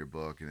reading your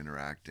book and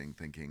interacting,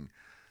 thinking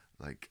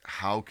like,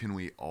 how can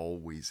we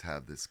always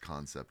have this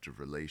concept of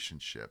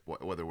relationship,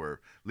 whether we're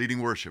leading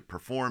worship,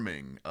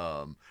 performing,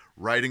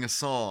 writing a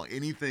song,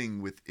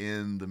 anything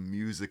within the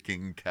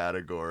musicking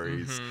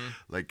categories,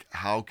 like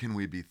how can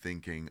we be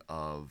thinking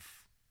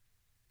of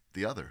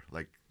the other,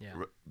 like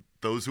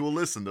those who will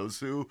listen,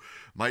 those who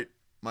might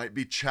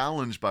be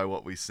challenged by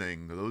what we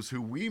sing, those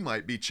who we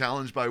might be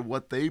challenged by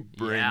what they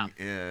bring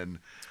in.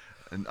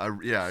 And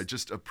I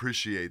just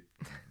appreciate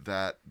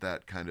that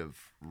kind of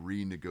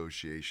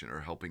renegotiation, or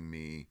helping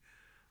me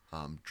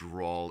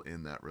draw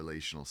in that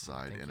relational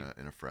side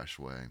in a fresh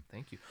way.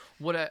 Thank you.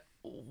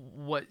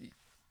 What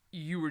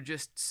you were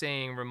just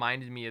saying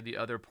reminded me of the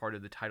other part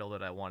of the title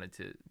that I wanted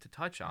to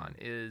touch on,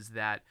 is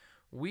that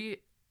we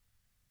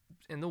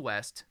in the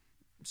West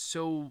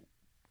so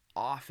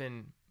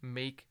often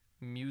make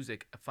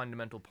music a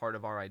fundamental part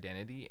of our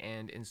identity,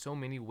 and in so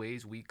many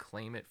ways we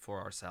claim it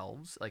for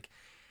ourselves. Like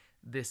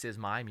this is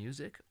my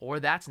music or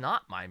that's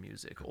not my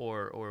music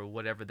or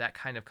whatever, that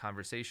kind of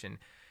conversation.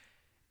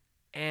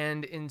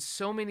 And in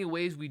so many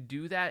ways, we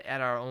do that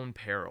at our own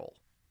peril.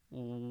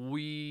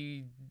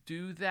 We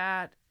do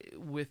that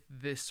with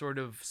this sort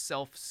of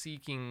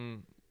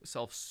self-seeking,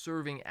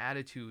 self-serving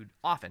attitude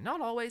often,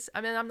 not always.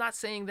 I mean, I'm not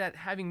saying that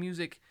having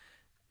music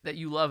that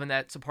you love and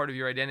that's a part of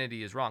your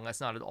identity is wrong.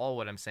 That's not at all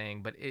what I'm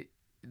saying. But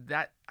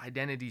that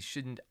identity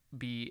shouldn't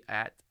be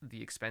at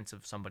the expense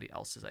of somebody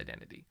else's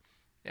identity.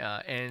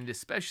 And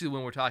especially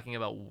when we're talking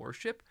about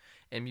worship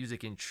and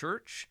music in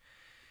church,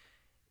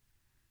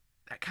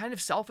 that kind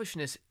of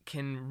selfishness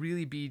can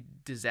really be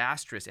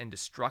disastrous and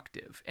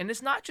destructive. And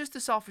it's not just the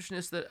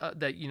selfishness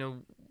that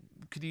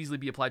could easily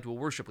be applied to a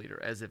worship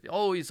leader, as if,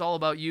 oh, it's all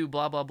about you,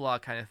 blah, blah, blah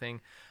kind of thing,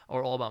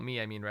 or all about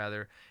me, I mean,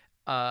 rather.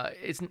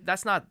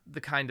 That's not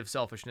the kind of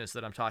selfishness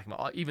that I'm talking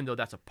about, even though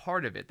that's a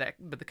part of it.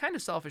 But the kind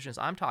of selfishness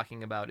I'm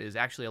talking about is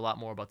actually a lot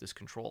more about this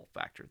control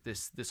factor,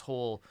 this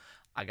whole,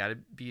 I got to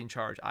be in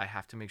charge. I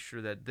have to make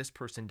sure that this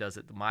person does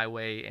it my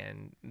way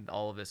and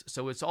all of this.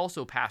 So it's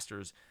also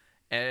pastors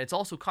and it's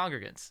also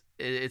congregants.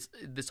 It's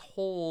this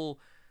whole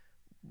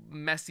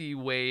messy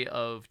way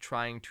of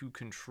trying to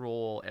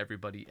control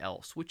everybody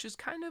else, which is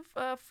kind of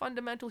a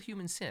fundamental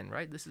human sin,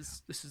 right? This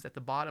is at the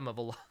bottom of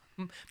a lot,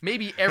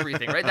 maybe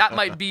everything, right? That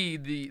might be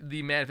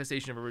the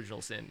manifestation of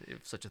original sin,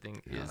 if such a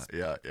thing is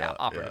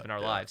operative in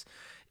our lives,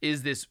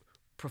 is this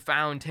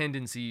profound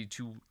tendency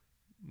to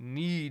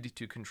need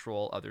to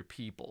control other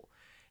people.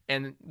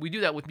 And we do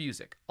that with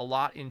music a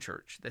lot in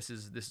church. This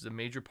is a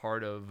major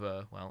part of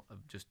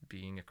of just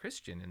being a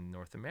Christian in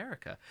North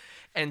America.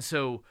 And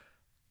so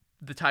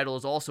the title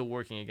is also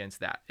working against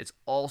that. It's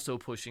also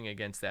pushing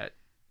against that,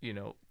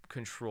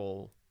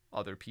 control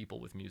other people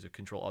with music,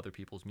 control other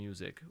people's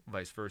music,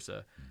 vice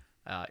versa.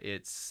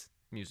 It's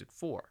music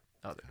for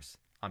others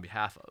on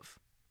behalf of.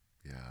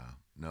 Yeah.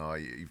 No,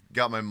 you've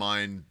got my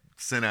mind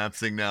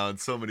synapsing now in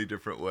so many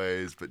different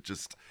ways, but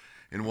just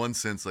in one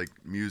sense, like,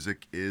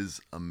 music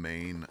is a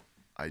main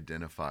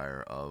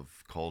identifier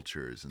of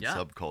cultures and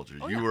subcultures.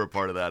 Oh, you were a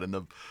part of that in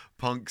the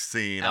punk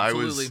scene.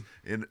 Absolutely.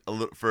 I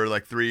was for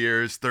like 3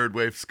 years, third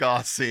wave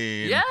ska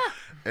scene. Yeah.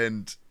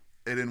 And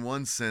in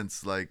one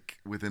sense, like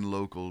within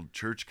local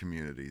church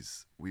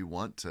communities, we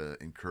want to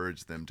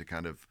encourage them to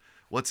kind of,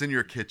 what's in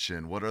your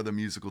kitchen? What are the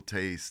musical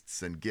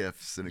tastes and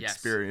gifts and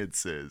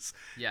experiences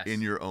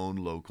in your own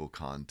local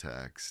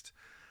context?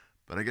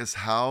 But I guess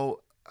how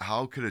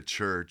could a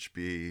church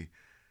be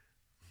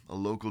a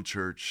local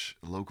church,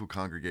 a local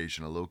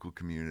congregation, a local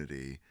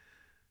community,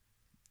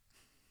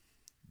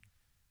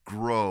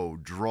 grow,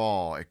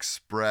 draw,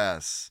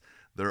 express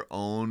their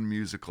own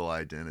musical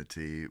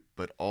identity,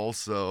 but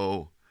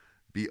also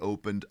be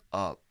opened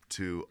up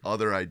to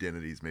other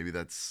identities? Maybe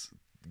that's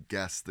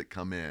guests that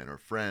come in, or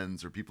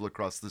friends, or people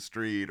across the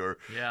street, or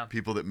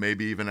people that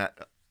maybe even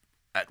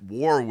at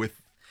war with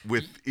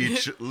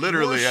each,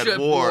 literally at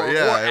war, or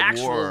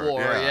actual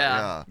war.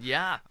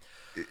 Yeah.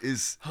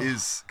 Is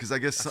because I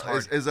guess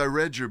as I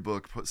read your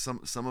book,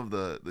 some of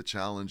the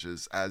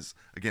challenges as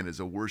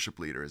a worship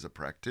leader, as a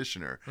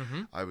practitioner,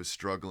 I was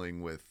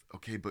struggling with,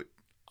 okay, but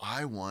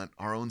I want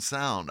our own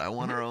sound. I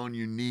want our own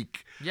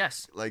unique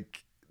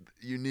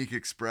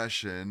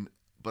expression,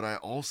 but I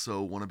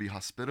also want to be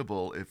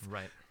hospitable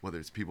whether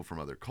it's people from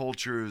other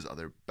cultures,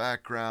 other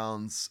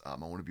backgrounds. I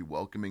want to be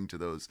welcoming to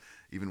those,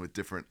 even with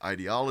different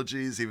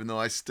ideologies, even though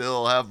I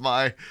still have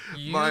my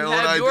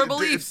own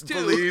beliefs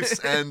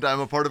and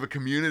I'm a part of a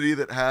community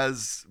that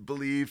has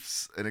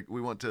beliefs, and we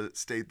want to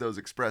state those,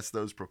 express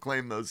those,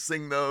 proclaim those,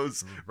 sing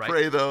those,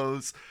 pray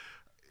those.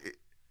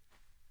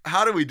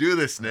 How do we do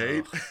this,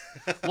 Nate?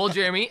 Well,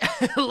 Jeremy,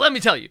 let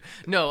me tell you.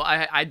 No,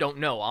 I don't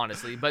know,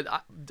 honestly, but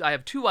I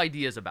have two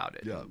ideas about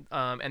it. Yeah.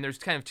 And there's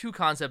kind of two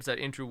concepts that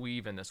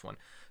interweave in this one.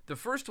 The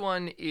first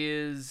one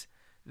is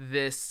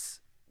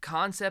this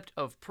concept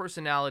of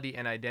personality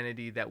and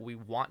identity that we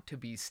want to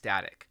be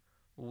static.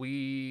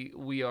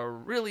 We are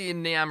really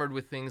enamored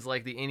with things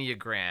like the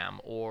Enneagram,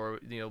 or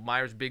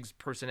Myers-Briggs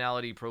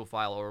personality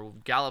profile, or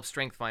Gallup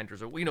Strength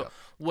Finders, or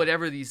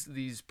whatever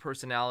these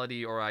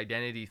personality or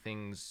identity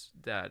things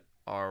that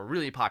are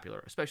really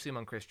popular, especially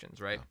among Christians,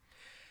 right? Yeah.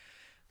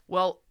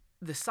 Well,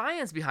 the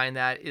science behind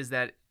that is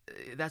that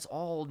that's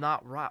all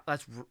not right.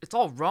 It's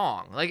all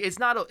wrong. Like, it's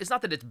not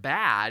that it's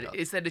bad.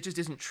 It's that it just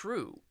isn't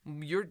true.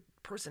 Your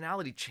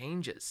personality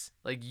changes.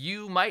 Like,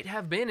 you might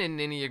have been an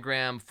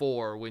Enneagram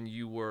 4 when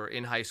you were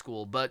in high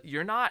school, but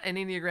you're not an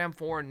Enneagram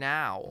 4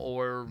 now,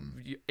 or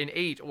an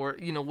 8, or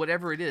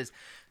whatever it is.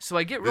 So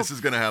I get this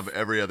is going to have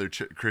every other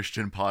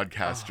Christian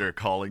podcaster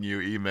calling you,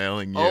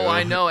 emailing you. Oh,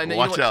 I know. And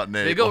watch out,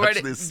 Nate. They go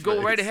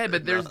right ahead.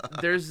 But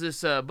there's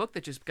this book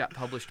that just got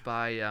published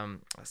by a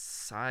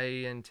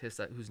scientist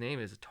whose name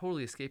is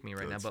totally escaping me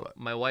right now. But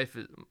my wife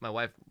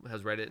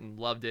has read it and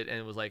loved it, and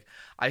it was like,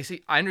 I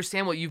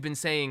understand what you've been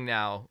saying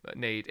now,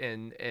 Nate,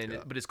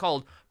 but it's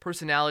called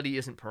Personality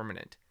Isn't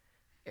Permanent.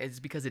 It's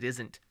because it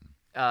isn't.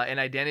 And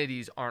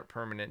identities aren't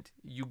permanent.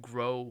 You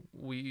grow,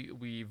 we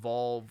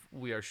evolve,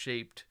 we are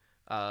shaped.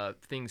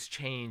 Things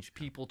change,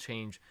 people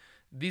change.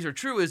 these are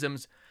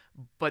truisms,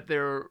 but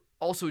they're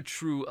also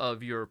true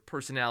of your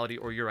personality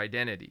or your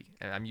identity.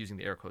 And I'm using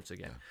the air quotes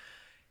again.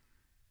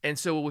 And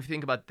so when we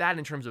think about that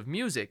in terms of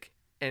music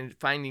and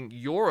finding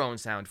your own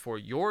sound for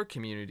your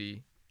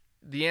community,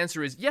 the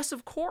answer is yes,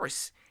 of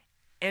course.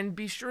 And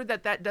be sure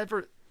that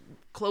never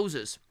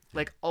closes.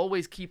 Like,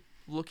 always keep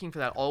looking for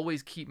that.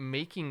 Always keep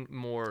making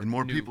more. And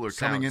more new people are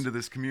sounds. coming into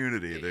this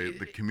community.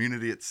 The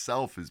community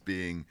itself is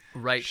being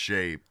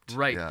shaped.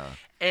 Right. Yeah.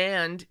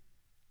 And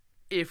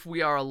if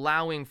we are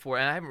allowing for,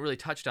 and I haven't really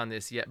touched on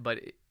this yet, but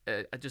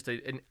just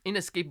an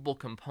inescapable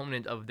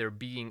component of there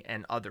being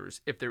and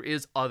others, if there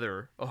is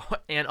other,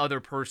 an other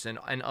person,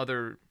 and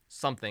other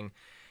something,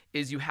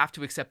 is you have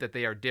to accept that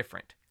they are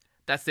different.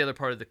 That's the other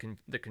part of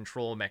the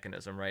control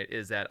mechanism, right?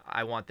 Is that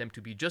I want them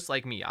to be just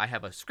like me. I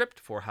have a script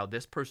for how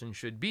this person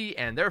should be,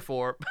 and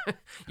therefore,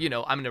 I'm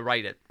going to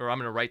write it, or I'm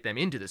going to write them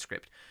into the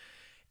script.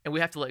 And we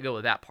have to let go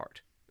of that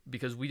part,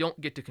 because we don't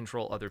get to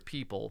control other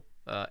people.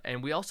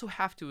 And we also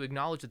have to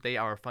acknowledge that they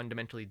are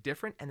fundamentally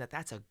different, and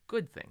that's a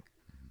good thing.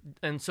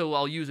 And so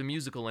I'll use a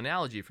musical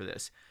analogy for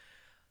this.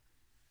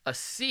 A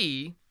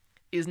C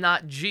is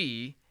not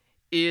G,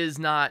 is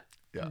not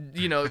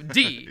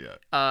D.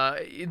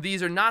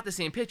 These are not the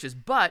same pitches,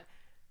 but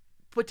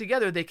put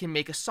together they can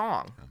make a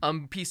song, a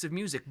piece of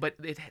music, but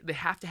they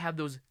have to have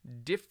those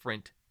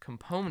different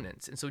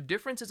components. And so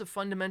difference is a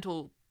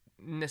fundamental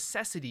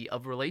necessity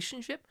of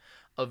relationship,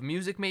 of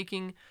music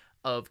making,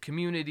 of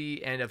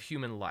community, and of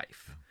human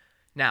life.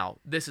 Now,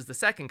 this is the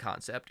second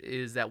concept,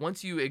 is that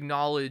once you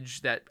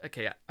acknowledge that,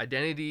 okay,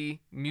 identity,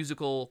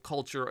 musical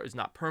culture is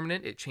not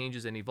permanent, it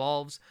changes and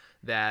evolves,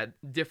 that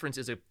difference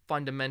is a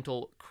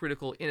fundamental,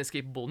 critical,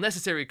 inescapable,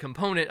 necessary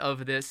component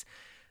of this,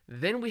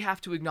 then we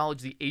have to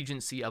acknowledge the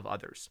agency of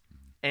others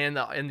and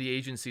the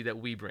agency that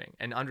we bring,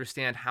 and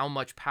understand how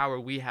much power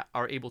we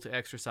are able to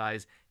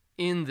exercise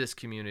in this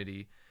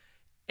community,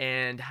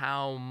 and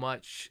how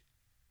much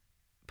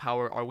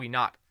power are we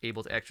not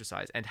able to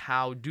exercise, and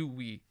how do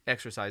we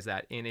exercise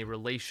that in a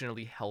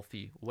relationally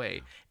healthy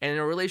way. And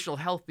a relational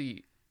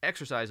healthy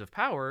exercise of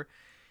power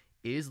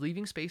is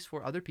leaving space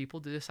for other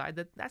people to decide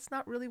that that's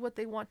not really what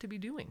they want to be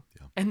doing,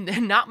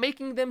 and not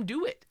making them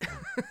do it.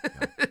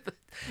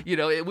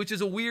 Which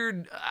is a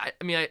weird,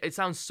 it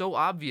sounds so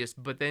obvious,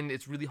 but then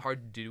it's really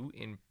hard to do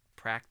in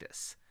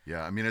practice.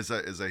 Yeah, as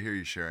I hear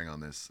you sharing on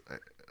this,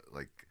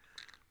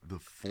 the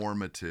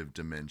formative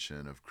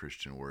dimension of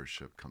Christian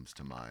worship comes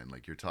to mind.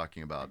 Like, you're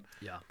talking about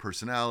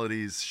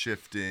personalities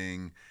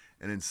shifting,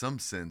 and in some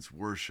sense,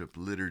 worship,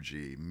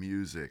 liturgy,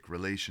 music,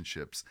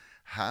 relationships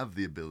have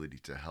the ability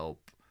to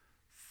help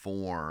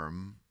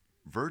form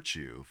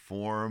virtue,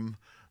 form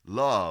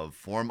love,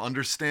 form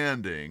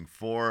understanding,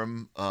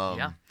 form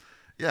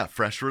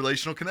fresh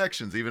relational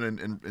connections,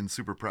 even in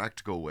super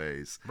practical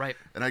ways. Right.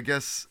 And I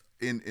guess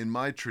in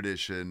my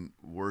tradition,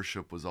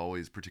 worship was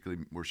always,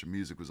 particularly worship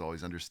music, was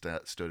always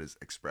understood as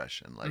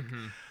expression. Like,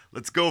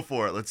 let's go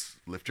for it. Let's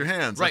lift your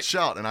hands. Let's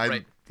shout. And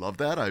I love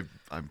that.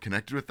 I'm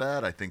connected with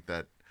that. I think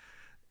that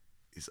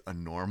is a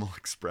normal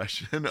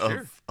expression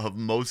of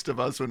most of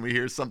us when we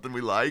hear something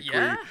we like.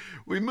 Yeah.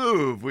 We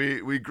move,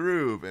 we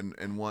groove,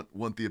 and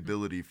want the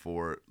ability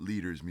for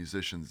leaders,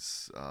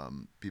 musicians,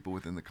 people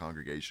within the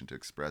congregation to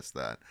express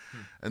that.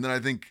 And then I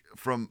think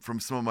from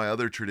some of my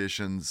other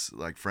traditions,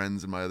 like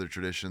friends in my other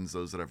traditions,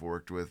 those that I've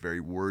worked with, very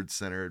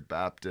word-centered,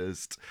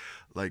 Baptist,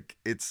 like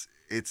it's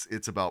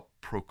about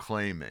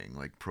proclaiming,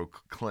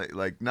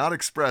 like not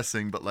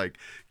expressing, but like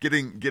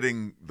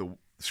getting the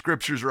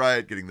scriptures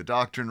right, getting the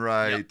doctrine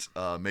right,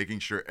 making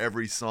sure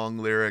every song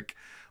lyric,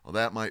 well,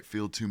 that might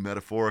feel too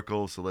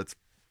metaphorical, so let's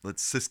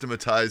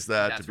systematize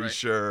that to be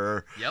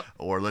sure.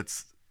 Or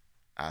let's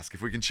ask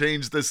if we can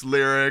change this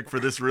lyric for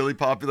this really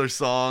popular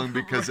song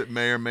because it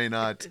may or may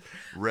not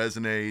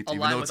resonate,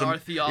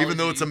 even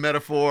though it's a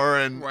metaphor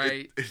and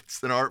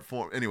it's an art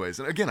form. Anyways,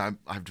 and again,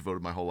 I've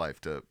devoted my whole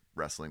life to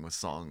wrestling with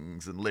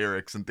songs and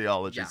lyrics and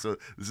theology, so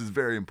this is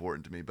very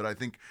important to me. But I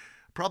think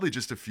probably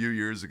just a few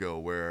years ago,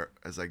 where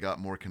as I got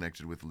more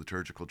connected with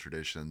liturgical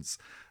traditions,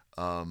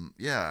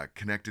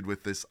 connected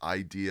with this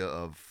idea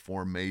of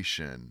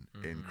formation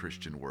in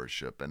Christian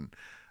worship. And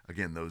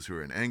again, those who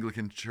are in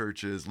Anglican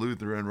churches,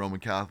 Lutheran, Roman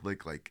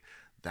Catholic, like,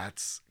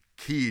 that's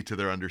key to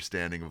their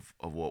understanding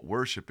of what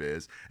worship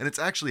is. And it's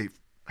actually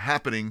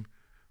happening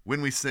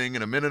when we sing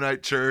in a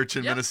Mennonite church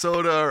in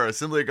Minnesota or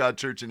Assembly of God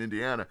church in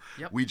Indiana.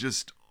 We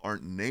just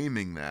aren't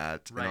naming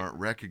that and aren't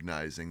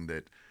recognizing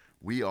that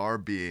we are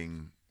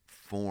being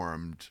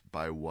formed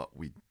by what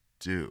we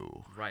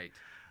do. Right.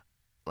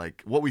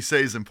 Like, what we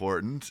say is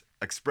important,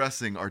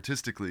 expressing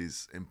artistically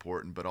is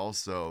important, but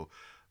also,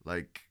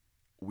 like,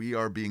 we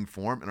are being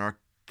formed and our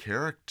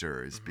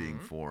character is being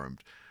formed.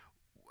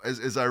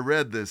 As I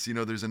read this,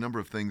 there's a number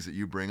of things that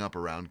you bring up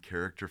around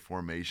character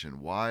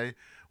formation. Why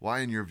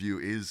in your view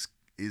is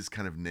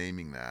kind of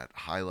naming that,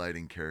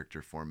 highlighting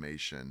character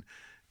formation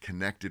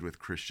connected with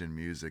Christian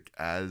music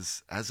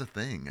as a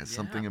thing, as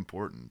something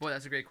important? Boy,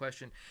 that's a great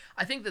question.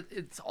 I think that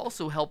it's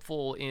also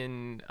helpful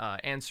in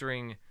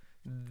answering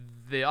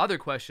the other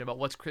question about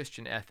what's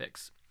Christian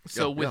ethics.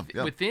 So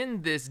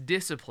within this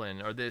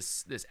discipline or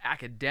this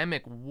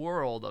academic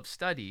world of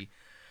study,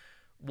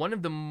 one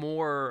of the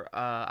more,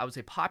 I would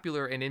say,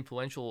 popular and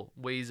influential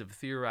ways of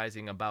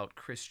theorizing about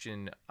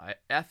Christian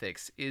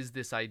ethics is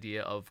this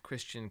idea of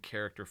Christian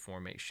character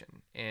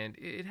formation. And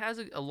it has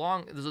there's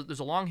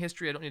a long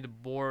history. I don't need to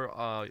bore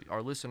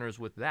our listeners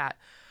with that.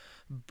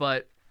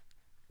 But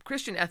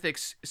Christian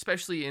ethics,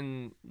 especially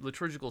in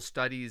liturgical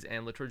studies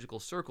and liturgical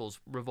circles,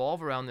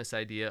 revolve around this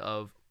idea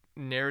of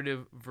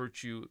narrative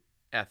virtue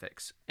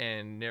ethics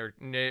and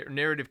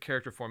narrative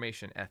character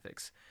formation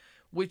ethics,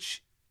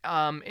 which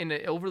in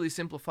an overly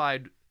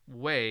simplified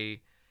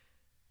way,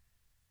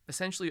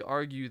 essentially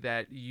argue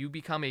that you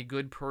become a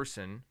good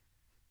person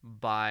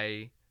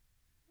by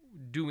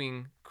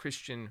doing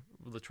Christian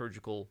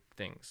liturgical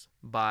things,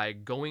 by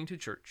going to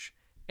church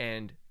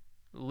and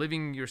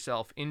living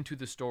yourself into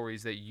the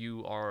stories that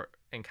you are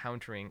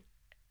encountering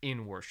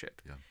in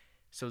worship. Yeah.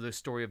 So the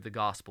story of the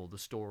gospel, the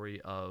story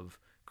of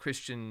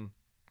Christian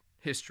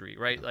history,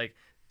 right? Yeah. Like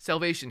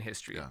salvation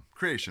history,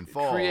 creation,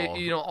 fall,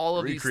 all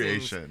of recreation,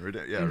 these things.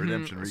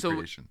 Redemption,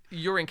 recreation. So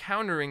you're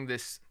encountering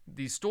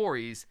these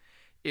stories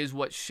is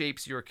what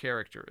shapes your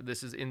character.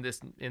 This is in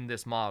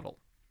this model,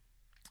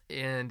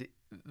 and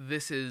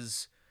this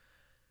is,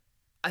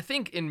 I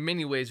think, in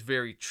many ways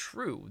very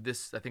true.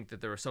 I think that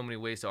there are so many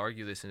ways to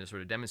argue this and to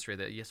sort of demonstrate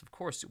that yes, of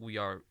course we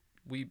are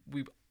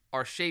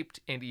shaped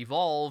and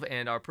evolve,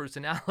 and our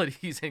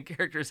personalities and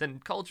characters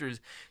and cultures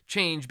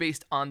change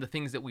based on the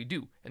things that we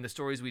do and the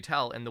stories we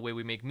tell and the way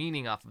we make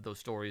meaning off of those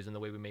stories and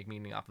the way we make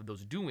meaning off of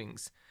those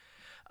doings.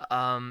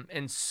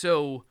 And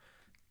so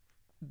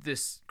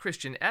this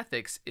Christian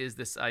ethics is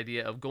this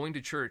idea of going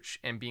to church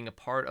and being a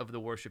part of the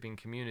worshiping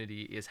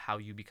community is how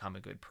you become a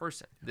good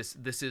person. This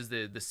is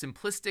the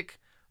simplistic,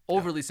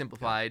 overly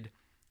simplified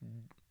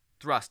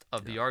thrust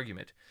of the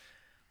argument.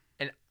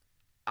 And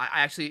I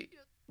actually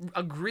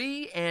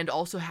agree and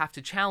also have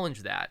to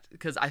challenge that,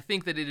 because I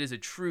think that it is a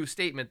true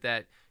statement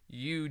that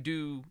you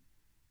do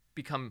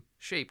become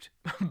shaped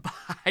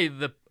by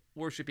the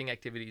worshiping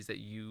activities that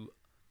you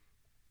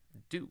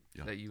do,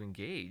 that you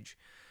engage.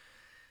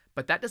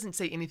 But that doesn't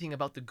say anything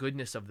about the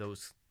goodness of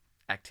those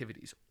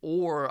activities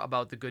or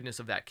about the goodness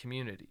of that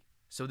community.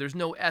 So there's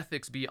no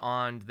ethics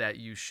beyond that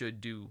you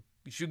should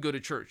go to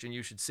church and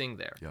you should sing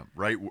there. Yeah,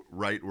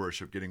 right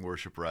worship, getting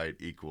worship right,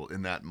 equal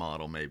in that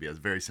model maybe as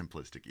very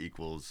simplistic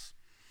equals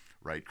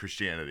right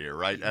Christianity or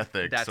right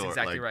ethics. That's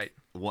exactly right.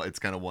 It's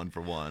kind of one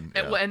for one.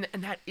 And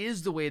that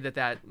is the way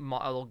that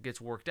model gets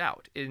worked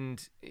out,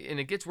 and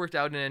it gets worked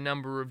out in a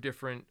number of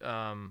different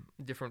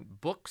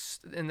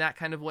books in that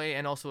kind of way,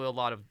 and also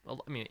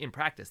in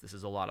practice, this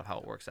is a lot of how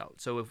it works out.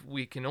 So if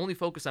we can only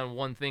focus on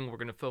one thing, we're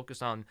going to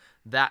focus on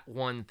that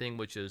one thing,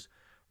 which is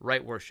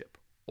right worship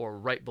or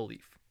right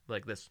belief,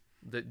 like this,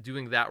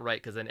 doing that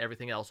right, because then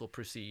everything else will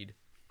proceed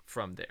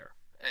from there.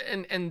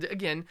 And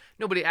again,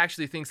 nobody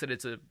actually thinks that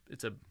it's a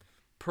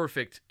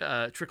perfect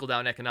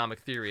trickle-down economic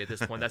theory at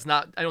this point. That's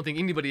not. I don't think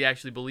anybody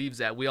actually believes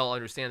that. We all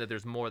understand that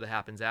there's more that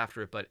happens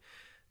after it, but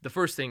the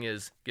first thing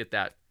is get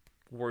that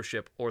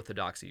worship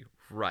orthodoxy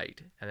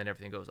right, and then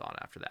everything goes on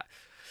after that.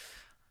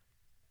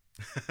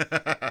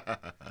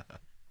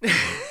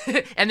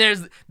 And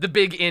there's the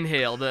big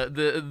inhale,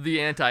 the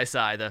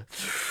anti-sigh,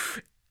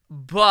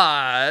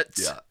 but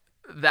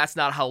that's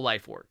not how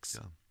life works.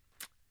 Yeah.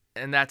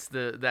 And that's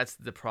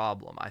the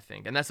problem, I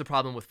think, and that's the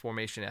problem with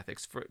formation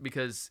ethics,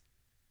 because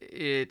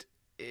it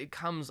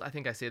comes, I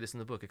think I say this in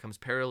the book, it comes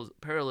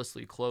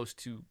perilously close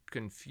to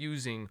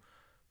confusing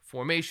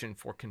formation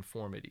for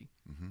conformity,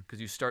 because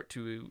you start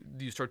to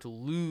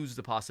lose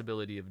the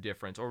possibility of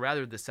difference, or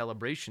rather the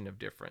celebration of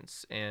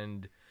difference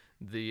and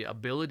the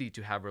ability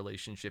to have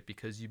relationship,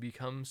 because you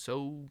become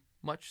so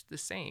much the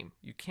same.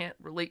 You can't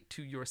relate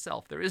to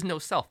yourself. There is no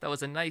self. That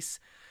was a nice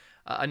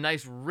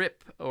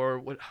rip,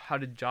 or how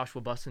did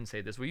Joshua Buston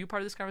say this? Were you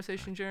part of this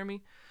conversation,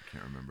 Jeremy? I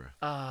can't remember.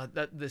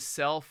 That the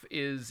self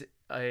is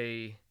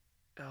the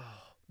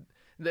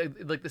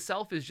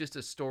self is just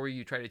a story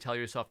you try to tell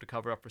yourself to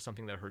cover up for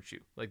something that hurts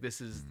you. Like that's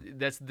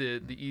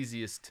the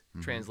easiest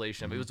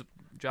translation of it. It was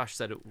Josh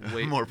said it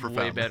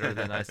way better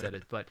than I said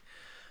it,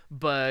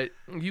 but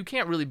you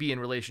can't really be in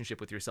relationship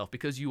with yourself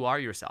because you are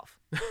yourself.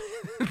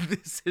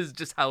 This is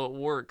just how it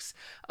works.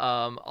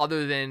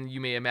 Other than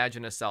you may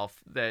imagine a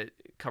self that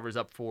covers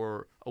up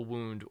for a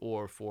wound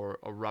or for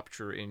a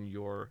rupture in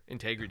your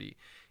integrity,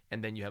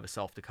 and then you have a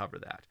self to cover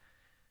that.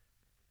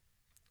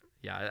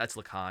 Yeah, that's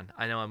Lacan.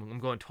 I know I'm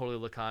going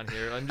totally Lacan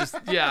here. I'm just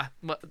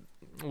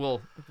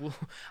well,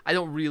 I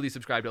don't really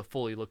subscribe to a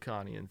fully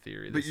Lacanian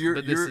theory. But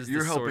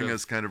you're helping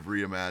us kind of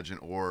reimagine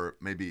or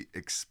maybe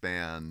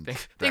expand.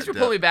 Thanks for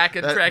pulling me back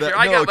in track here.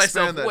 I got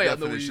myself way on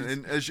the weeds.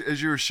 And as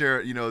you were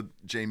sharing,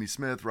 Jamie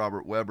Smith,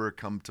 Robert Weber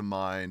come to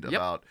mind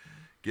about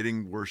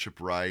getting worship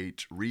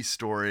right,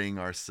 restoring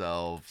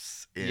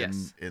ourselves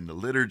in the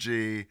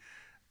liturgy.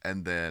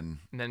 And then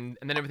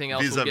everything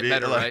else will get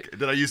better, right?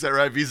 Did I use that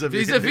right?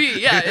 Vis-a-vis. Vis-a-vis,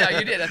 yeah,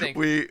 you did. I think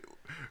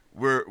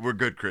we're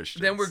good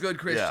Christians. Then we're good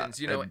Christians,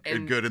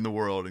 and good in the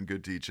world and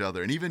good to each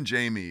other. And even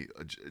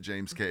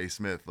James K.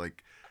 Smith,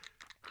 like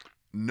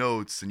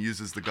notes and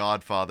uses the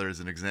Godfather as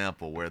an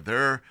example, where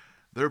they're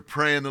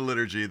praying the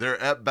liturgy, they're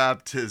at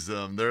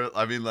baptism,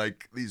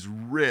 like these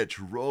rich,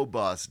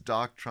 robust,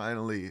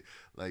 doctrinally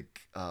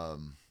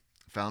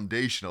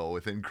foundational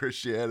within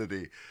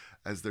Christianity,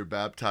 as they're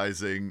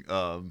baptizing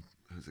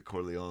who's it,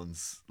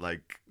 Corleone's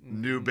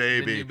new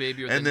baby,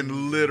 and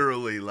then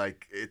literally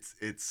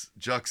it's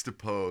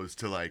juxtaposed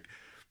to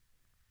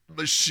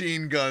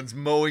machine guns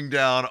mowing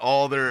down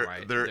all their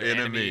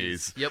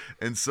enemies. Yep.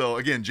 And so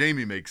again,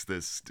 Jamie makes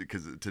this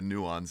to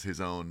nuance his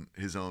own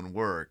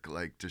work,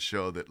 to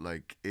show that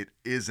it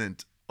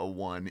isn't a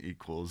 1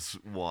 equals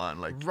 1.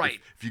 Right.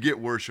 If you get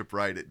worship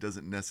right, it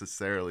doesn't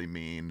necessarily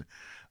mean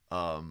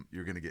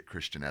you're going to get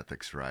Christian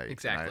ethics right.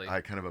 Exactly. And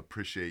I kind of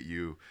appreciate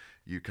you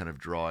kind of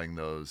drawing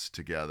those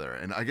together.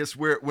 And I guess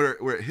where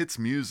it hits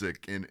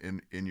music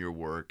in your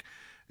work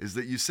is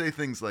that you say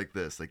things like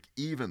this,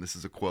 this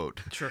is a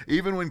quote, sure,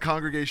 even when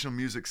congregational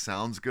music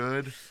sounds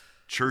good,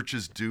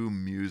 churches do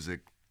music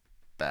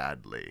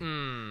badly.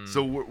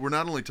 So we're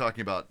not only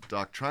talking about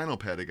doctrinal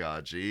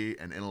pedagogy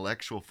and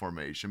intellectual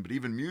formation, but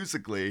even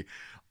musically,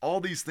 all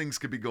these things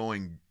could be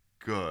going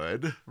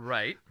good,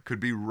 right, could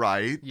be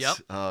right, yep,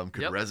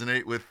 could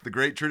resonate with the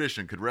great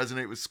tradition, could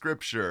resonate with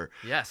scripture.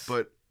 Yes.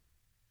 But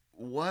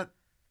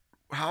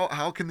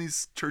how can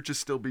these churches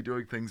still be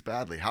doing things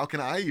badly? How can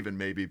I even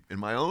maybe in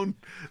my own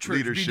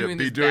leadership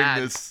be doing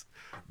this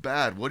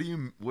bad? What do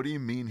you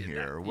mean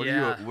here? What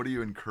are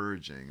you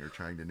encouraging or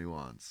trying to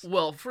nuance?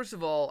 Well, first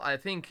of all, I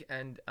think,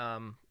 and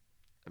I'm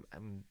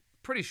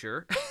pretty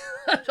sure,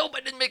 I hope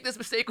I didn't make this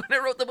mistake when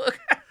I wrote the book,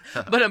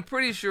 but I'm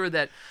pretty sure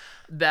that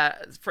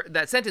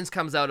sentence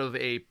comes out of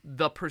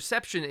the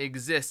perception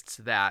exists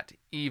that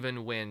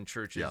even when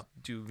churches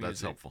do music,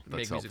 that's helpful.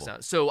 Make music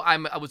sound. So I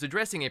was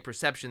addressing a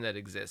perception that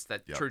exists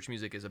that church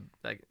music is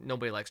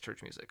nobody likes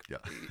church music. Yeah.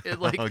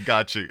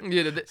 Got you.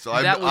 So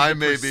that was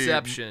the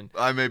perception.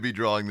 I may be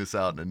drawing this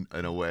out in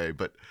a way,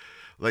 but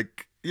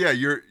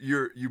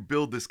you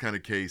build this kind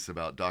of case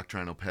about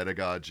doctrinal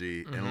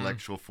pedagogy,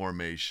 intellectual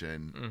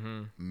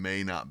formation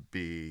may not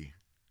be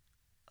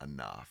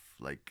enough.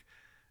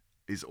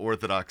 Is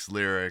orthodox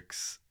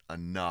lyrics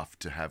enough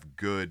to have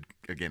good,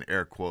 again,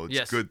 air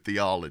quotes, good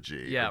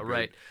theology? Yeah,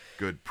 right.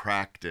 Good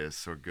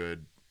practice or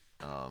good,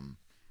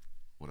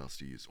 what else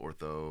do you use?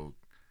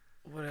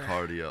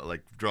 Cardia,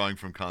 drawing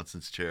from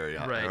Constance Cherry.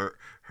 Right.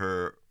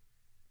 Her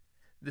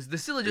the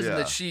syllogism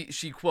that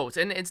she quotes,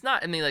 and it's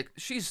not,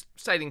 she's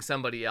citing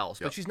somebody else,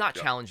 but she's not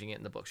challenging it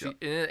in the book.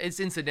 It's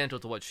incidental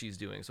to what she's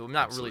doing, so I'm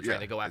not really trying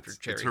to go after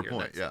Cherry it's her here.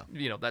 Point,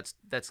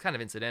 that's kind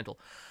of incidental.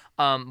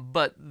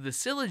 But the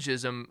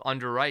syllogism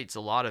underwrites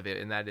a lot of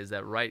it, and that is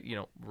that right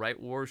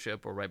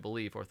worship or right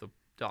belief,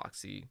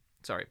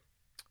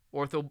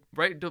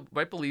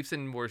 right beliefs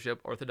in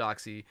worship,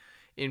 orthodoxy,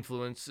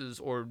 influences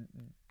or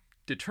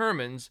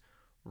determines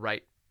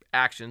right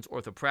actions,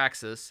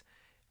 orthopraxis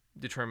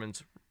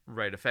determines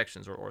right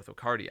affections or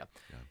orthocardia.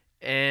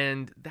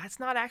 And that's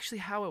not actually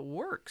how it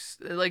works.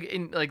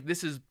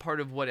 This is part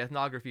of what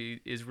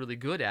ethnography is really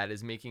good at,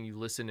 is making you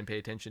listen and pay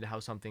attention to how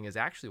something is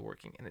actually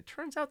working. And it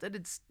turns out that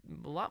it's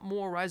a lot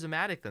more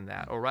rhizomatic than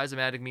that, or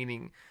rhizomatic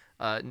meaning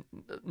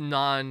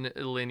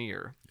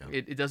non-linear.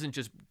 It doesn't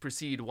just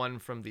precede one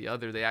from the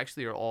other. They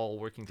actually are all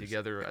working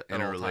together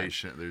at all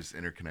times. There's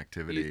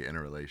interconnectivity,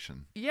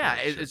 interrelation. Yeah,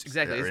 it's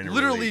exactly. It's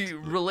literally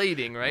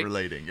relating, right?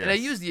 Relating, yes. And I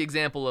use the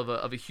example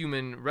of a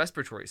human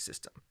respiratory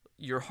system.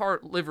 Your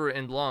heart, liver,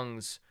 and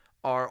lungs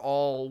are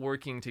all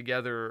working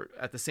together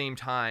at the same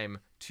time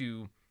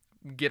to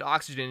get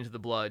oxygen into the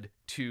blood,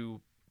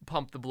 to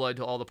pump the blood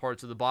to all the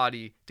parts of the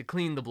body, to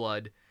clean the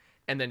blood,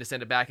 and then to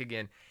send it back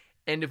again.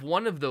 And if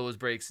one of those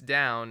breaks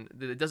down,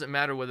 it doesn't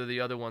matter whether the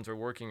other ones are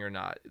working or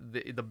not.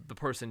 The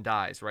person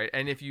dies, right?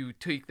 And if you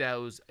take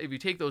those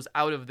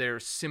out of their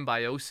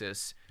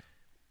symbiosis,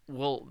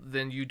 well,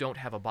 then you don't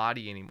have a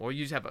body anymore.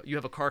 You have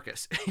a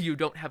carcass. You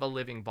don't have a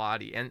living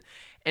body.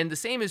 And the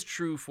same is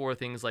true for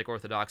things like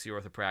orthodoxy,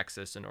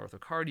 orthopraxis, and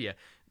orthocardia.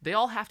 They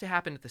all have to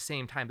happen at the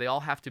same time. They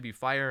all have to be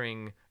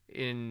firing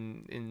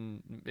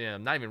in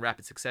not even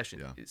rapid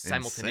succession,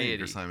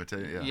 simultaneity.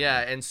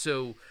 And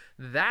so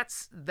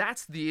that's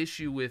the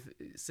issue with,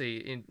 say,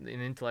 in an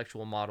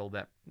intellectual model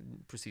that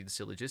proceeds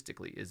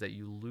syllogistically, is that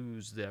you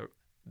lose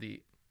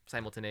the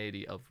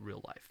simultaneity of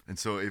real life. And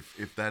so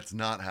if that's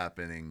not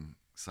happening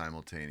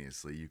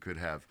simultaneously, you could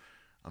have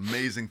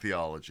amazing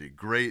theology,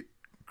 great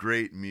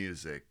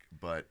music,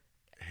 but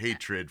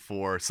hatred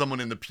for someone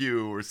in the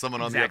pew or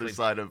someone on the other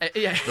side of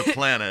the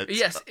planet.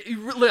 Yes,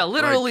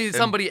 literally right?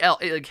 Somebody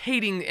else,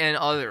 hating an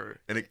other.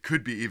 And it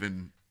could be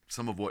even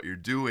some of what you're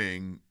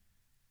doing,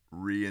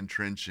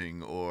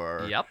 re-entrenching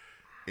or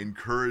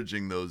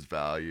encouraging those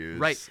values.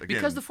 Right, again,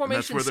 because the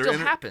formation still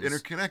happens.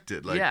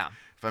 Interconnected.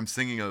 If I'm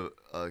singing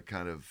a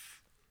kind of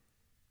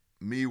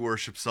me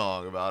worship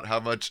song about how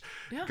much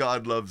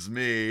God loves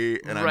me,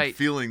 and I'm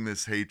feeling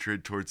this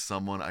hatred towards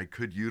someone, I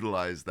could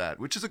utilize that,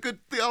 which is a good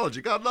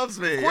theology. God loves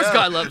me. Of course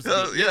God loves me.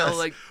 Yes.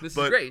 This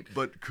is great.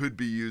 But could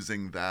be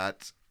using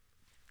that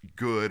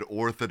good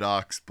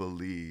orthodox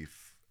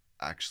belief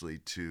actually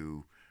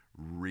to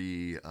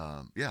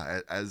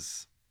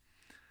as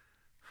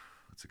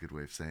what's a good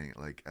way of saying it?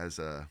 Like as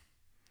a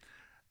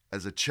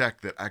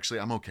check that actually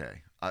I'm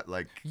okay.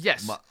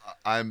 Yes.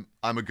 I'm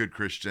a good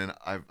Christian.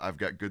 I've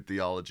got good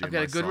theology. I've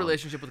got a good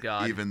relationship with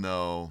God, even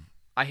though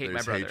I hate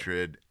my brother.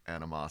 Hatred,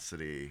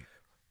 animosity.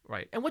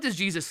 Right. And what does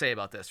Jesus say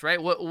about this?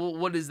 Right.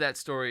 What is that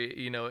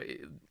story?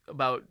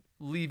 About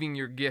leaving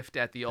your gift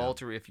at the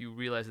altar if you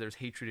realize there's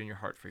hatred in your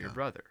heart for your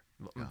brother.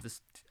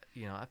 This,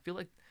 I feel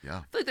like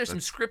there's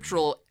some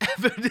scriptural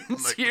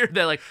evidence here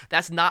that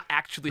that's not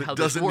actually how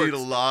this works. It doesn't need a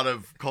lot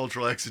of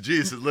cultural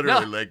exegesis.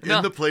 Literally,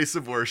 in the place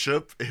of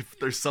worship, if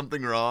there's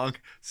something wrong,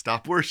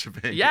 stop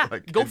worshiping. Yeah,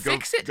 go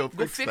fix it. Go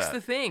fix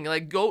the thing.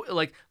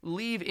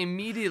 Leave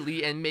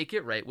immediately and make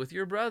it right with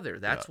your brother.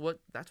 That's what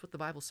the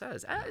Bible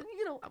says.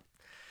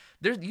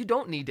 You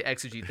don't need to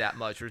exegete that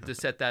much or to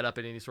set that up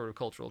in any sort of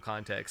cultural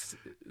context.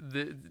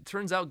 It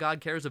turns out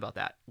God cares about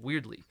that,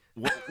 weirdly.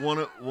 One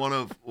of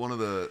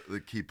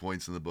the key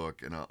points in the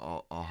book, and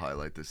I'll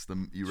highlight this.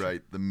 You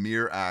write the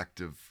mere act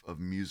of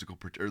musical,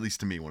 or at least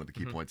to me, one of the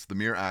key points, the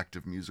mere act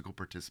of musical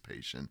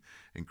participation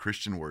in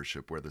Christian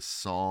worship, where the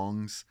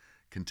songs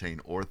contain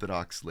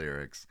orthodox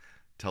lyrics,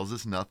 tells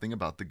us nothing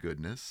about the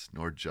goodness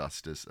nor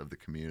justice of the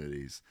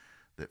communities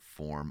that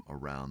form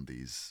around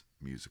these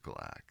musical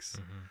acts.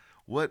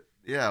 What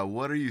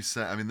are you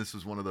saying? I mean, this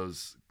was one of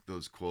those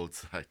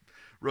quotes I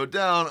wrote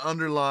down,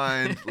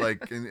 underlined,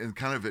 and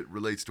kind of it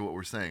relates to what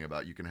we're saying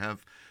about you can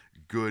have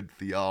good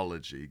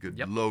theology, good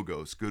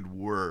logos, good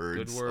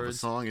words of a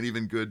song, and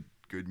even good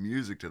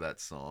music to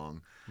that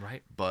song.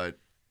 Right. But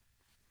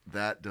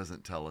that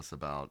doesn't tell us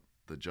about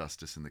the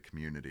justice in the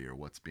community or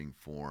what's being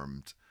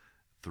formed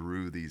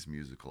through these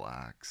musical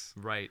acts.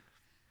 Right.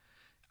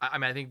 I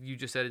mean, I think you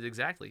just said it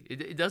exactly.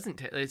 It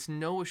doesn't. It's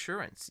no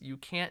assurance. You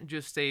can't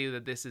just say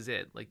that this is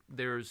it.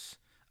 There's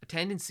a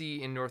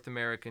tendency in North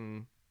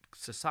American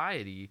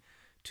society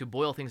to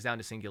boil things down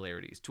to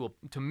singularities, to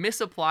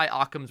misapply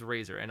Occam's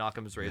razor. And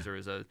Occam's razor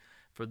is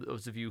for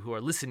those of you who are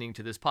listening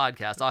to this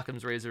podcast,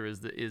 Occam's razor is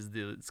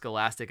the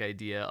scholastic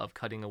idea of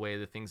cutting away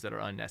the things that are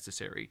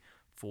unnecessary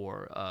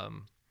for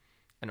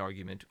an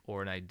argument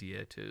or an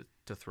idea to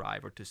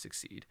thrive or to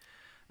succeed,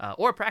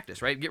 or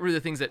practice. Right? Get rid of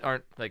the things that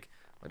aren't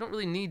I don't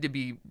really need to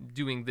be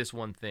doing this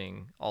one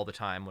thing all the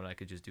time when I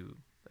could just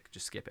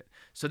skip it.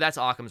 So that's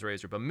Occam's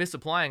razor. But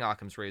misapplying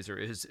Occam's razor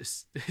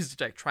is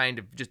trying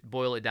to just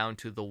boil it down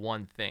to the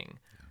one thing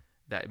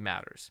that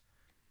matters.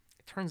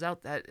 It turns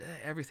out that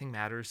everything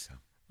matters.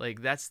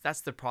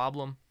 That's the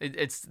problem.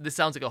 This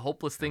sounds like a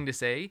hopeless thing to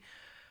say,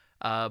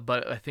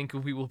 but I think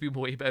we will be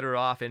way better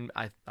off, and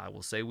I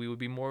will say we would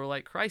be more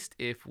like Christ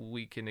if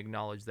we can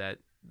acknowledge that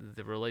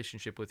the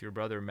relationship with your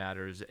brother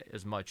matters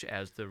as much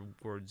as the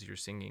words you're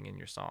singing in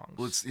your songs.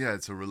 Well,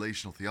 it's a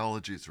relational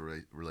theology. It's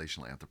a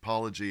relational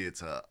anthropology.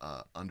 It's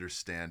a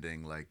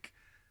understanding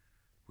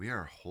we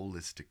are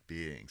holistic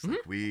beings.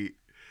 We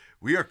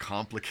are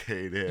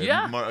complicated.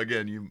 Yeah.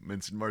 Again, you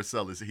mentioned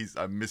Marcel.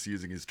 I'm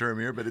misusing his term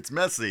here, but it's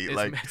messy.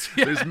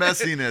 Messy. There's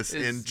messiness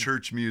in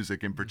church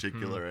music in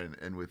particular,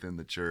 and within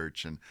the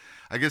church. And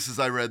I guess as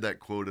I read that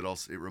quote,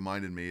 it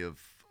reminded me of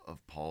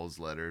Paul's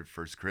letter,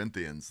 1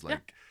 Corinthians.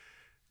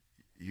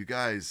 You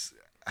guys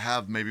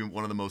have maybe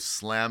one of the most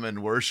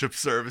slamming worship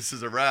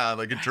services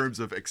around, in terms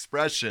of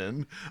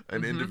expression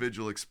and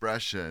individual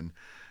expression.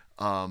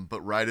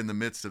 But right in the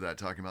midst of that,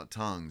 talking about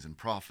tongues and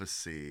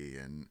prophecy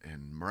and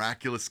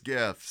miraculous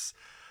gifts,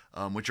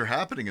 which are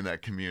happening in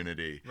that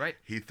community. Right.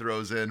 He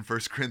throws in 1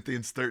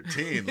 Corinthians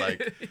 13,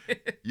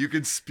 you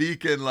can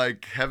speak in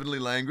heavenly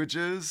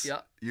languages.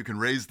 Yeah. You can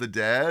raise the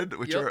dead,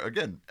 which are,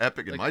 again,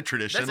 epic in my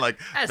tradition.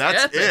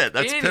 That's it.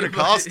 That's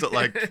Pentecostal.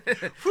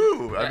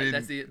 Whew. Right, I mean,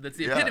 that's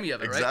the epitome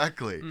of it, right?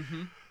 Exactly.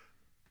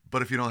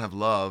 But if you don't have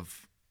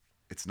love,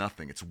 it's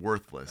nothing. It's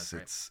worthless.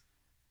 That's right.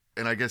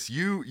 And I guess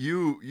you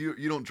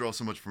don't draw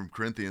so much from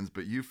Corinthians,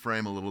 but you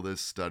frame a little this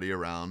study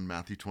around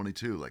Matthew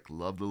 22,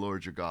 love the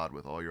Lord your God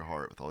with all your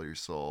heart, with all your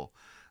soul,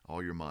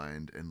 all your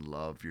mind, and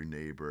love your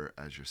neighbor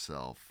as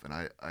yourself.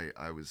 And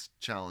I was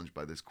challenged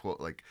by this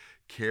quote,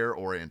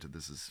 care-oriented.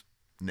 This is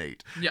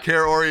Nate. Yeah.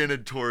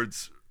 Care-oriented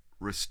towards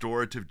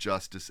restorative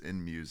justice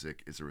in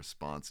music is a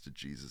response to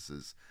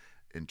Jesus's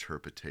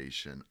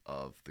interpretation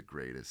of the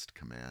greatest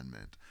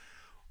commandment.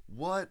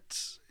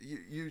 What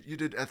you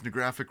did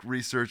ethnographic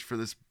research for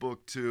this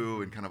book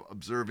too, and kind of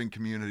observing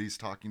communities,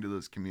 talking to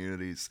those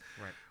communities.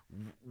 Right.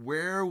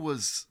 Where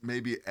was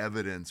maybe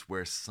evidence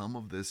where some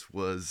of this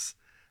was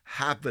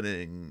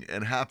happening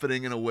in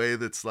a way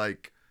that's wow,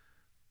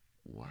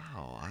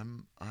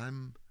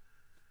 I'm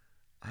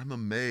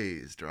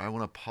amazed, or I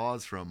want to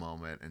pause for a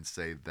moment and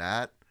say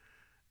that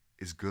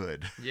is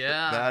good.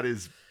 Yeah. That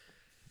is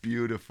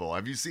beautiful.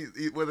 Have you seen,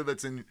 whether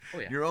that's in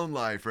your own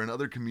life or in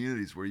other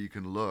communities where you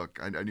can look?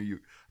 I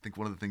think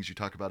one of the things you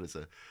talk about is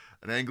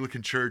an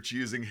Anglican church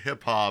using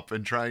hip hop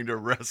and trying to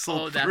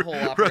wrestle through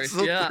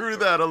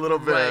that a little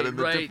bit, and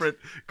the different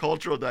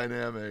cultural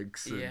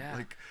dynamics.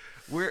 And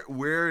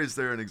where is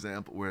there an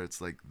example where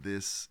it's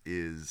this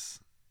is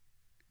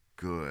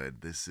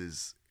good? This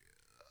is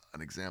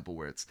an example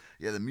where it's,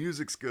 the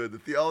music's good, the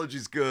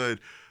theology's good,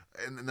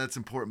 and that's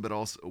important, but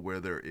also where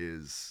there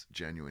is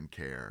genuine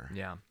care.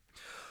 Yeah.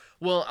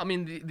 Well, I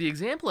mean, the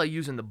example I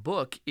use in the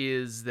book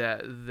is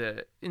that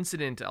the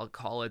incident, I'll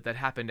call it, that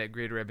happened at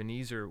Greater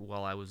Ebenezer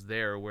while I was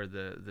there, where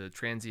the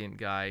transient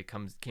guy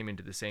came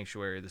into the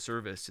sanctuary, the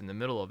service in the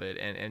middle of it,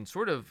 and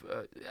sort of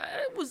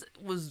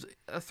was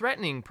a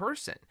threatening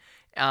person,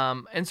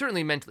 and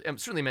certainly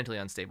mentally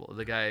unstable.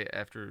 The guy,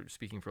 after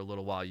speaking for a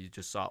little while, you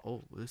just saw,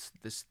 oh,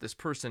 this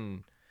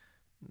person.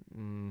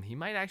 He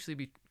might actually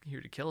be here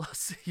to kill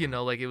us,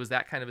 like it was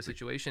that kind of a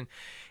situation,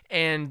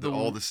 and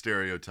all the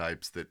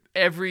stereotypes that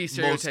every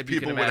stereotype most people you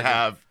can would imagine.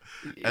 have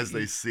as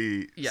they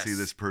see Yes.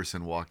 this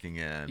person walking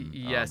in,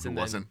 Yes, who and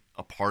wasn't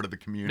a part of the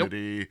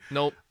community,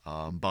 Nope.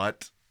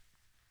 But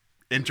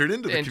entered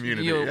into the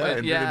community,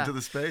 entered into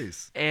the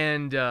space,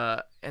 and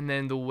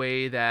then the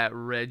way that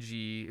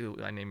Reggie,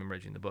 I name him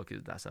Reggie in the book,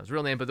 that's not his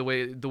real name, but the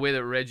way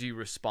that Reggie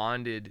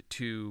responded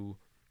to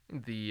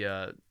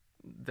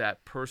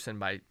that person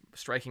by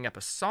striking up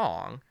a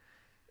song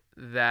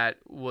that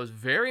was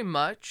very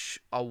much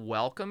a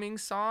welcoming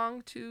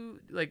song to,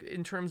 like,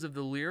 in terms of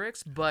the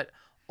lyrics, but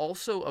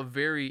also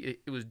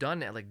it was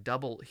done at like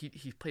double.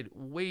 He played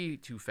way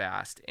too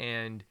fast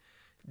and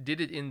did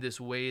it in this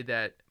way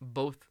that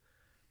both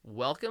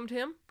welcomed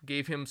him,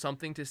 gave him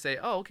something to say,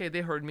 oh, okay,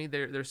 they heard me,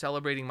 they're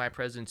celebrating my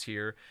presence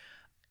here,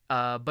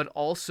 but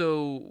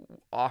also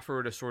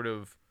offered a sort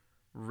of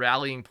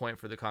rallying point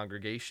for the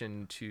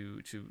congregation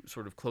to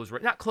sort of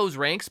not close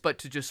ranks, but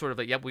to just sort of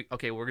like, we're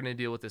going to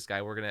deal with this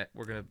guy. We're going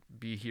to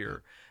be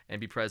here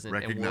and be present,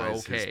 recognize and we're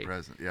okay. his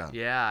presence.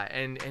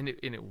 And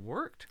it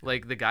worked.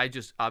 Like, the guy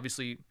just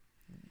obviously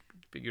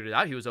figured it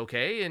out. He was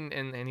okay,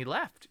 and he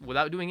left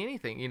without doing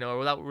anything, or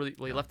without really.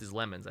 Well, he left his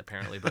lemons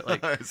apparently, but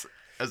like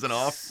as an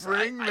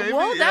offering, maybe.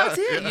 Well, that's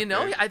it.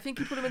 I think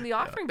he put them in the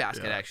offering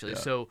basket actually.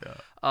 So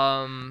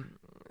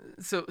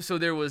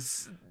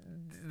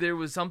there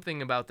was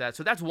something about that.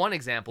 So that's one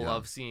example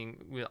of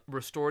seeing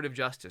restorative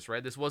justice,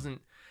 right? This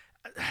wasn't,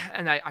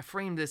 and I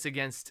framed this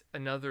against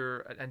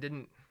another. I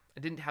didn't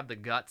have the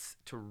guts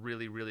to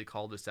really, really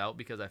call this out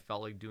because I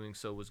felt like doing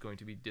so was going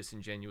to be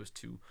disingenuous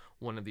to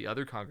one of the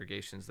other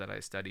congregations that I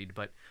studied.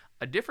 But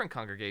a different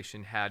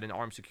congregation had an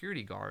armed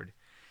security guard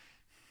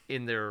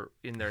in their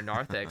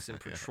narthex and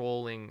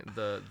patrolling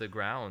the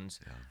grounds.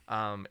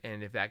 And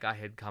if that guy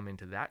had come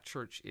into that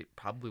church, it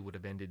probably would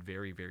have ended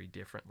very, very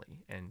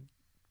differently, and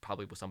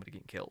probably with somebody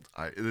getting killed.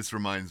 This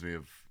reminds me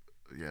of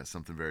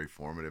something very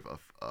formative.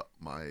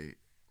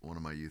 One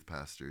of my youth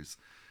pastors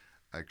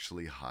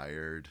actually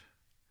hired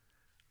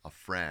a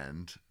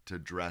friend to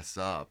dress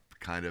up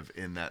kind of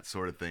in that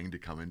sort of thing to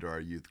come into our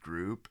youth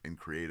group and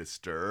create a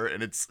stir.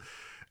 And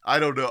I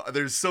don't know,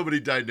 there's so many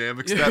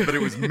dynamics to that, but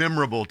it was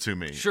memorable to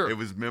me. Sure. It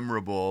was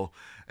memorable.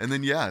 And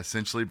then,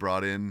 essentially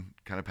brought in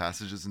kind of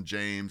passages in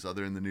James,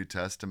 other in the New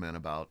Testament,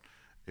 about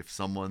if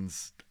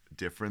someone's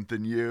different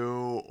than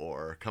you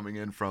or coming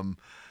in from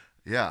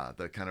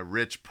the kind of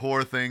rich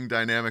poor thing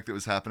dynamic that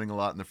was happening a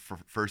lot in the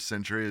first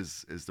century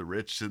is the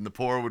rich and the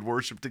poor would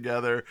worship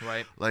together,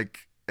 right?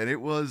 Like, and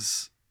it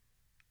was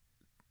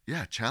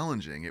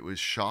challenging, it was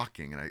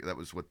shocking, and that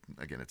was what,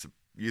 again, it's a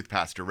youth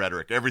pastor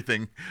rhetoric,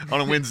 everything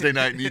on a Wednesday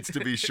night needs to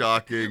be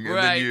shocking, and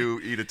then you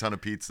eat a ton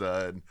of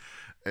pizza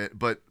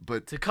but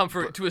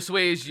to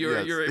assuage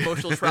your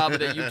emotional trauma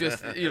that you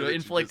just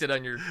inflicted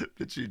on your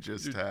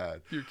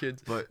had your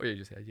kids, but you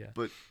just had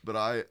but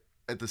I,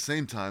 at the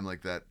same time,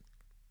 like, that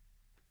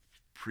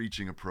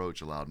preaching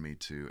approach allowed me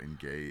to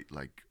engage,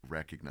 like,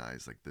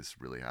 recognize, like, this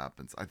really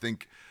happens. I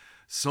think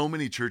so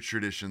many church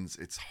traditions,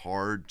 it's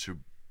hard to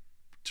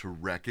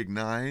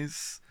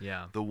recognize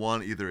the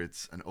one, either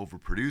it's an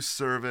overproduced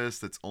service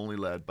that's only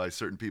led by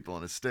certain people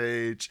on a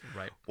stage,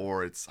 right,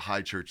 or it's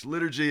high church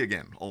liturgy,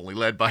 again, only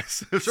led by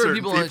certain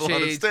people on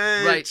a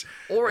stage, right,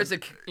 or it's a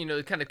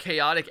kind of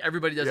chaotic,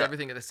 everybody does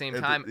everything at the same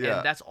time, and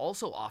that's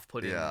also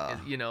off-putting,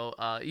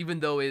 even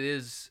though it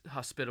is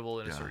hospitable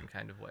in a certain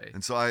kind of way.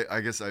 And so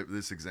I guess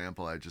this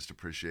example I just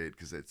appreciate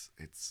because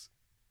it's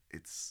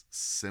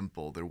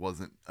simple. There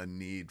wasn't a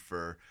need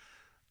for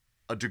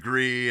a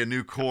degree, a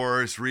new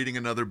course, reading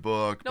another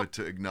book, but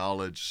to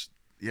acknowledge,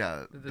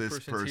 this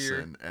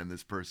person and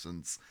this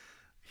person's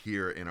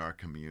here in our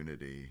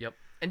community. Yep,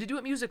 and to do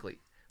it musically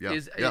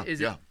is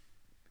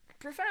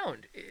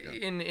profound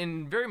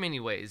in very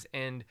many ways.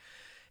 And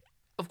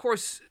of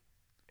course,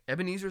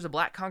 Ebenezer is a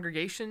black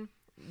congregation.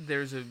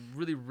 There's a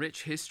really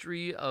rich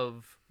history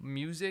of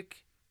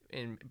music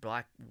in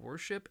black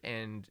worship,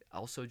 and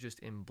also just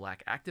in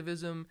black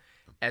activism,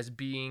 as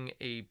being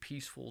a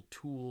peaceful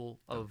tool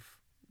of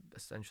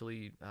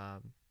essentially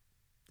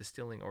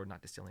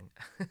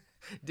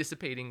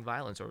dissipating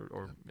violence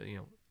or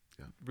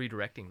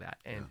redirecting that.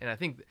 And I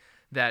think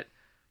that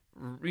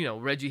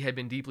Reggie had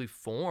been deeply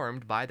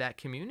formed by that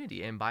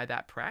community and by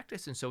that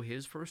practice, and so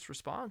his first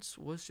response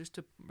was just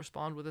to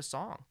respond with a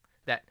song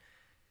that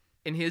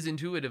in his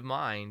intuitive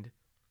mind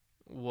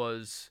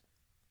was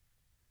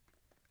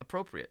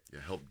appropriate.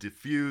 Yeah, help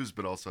diffuse,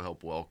 but also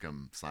help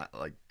welcome,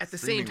 like at the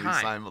same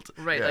time.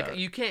 Right, yeah. like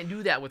you can't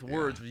do that with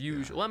words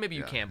usually. Well, maybe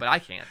you can, but I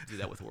can't do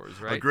that with words,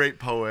 right? A great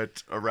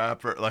poet, a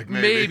rapper, like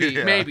maybe,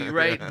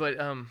 right?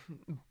 Yeah.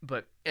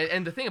 But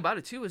the thing about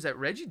it too is that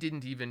Reggie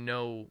didn't even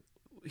know.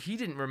 He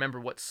didn't remember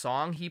what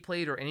song he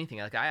played or anything.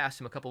 Like I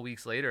asked him a couple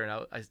weeks later,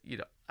 and I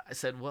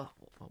said, "Well,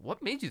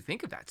 what made you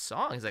think of that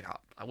song?" He's like,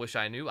 "I wish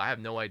I knew. I have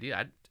no idea.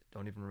 I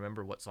don't even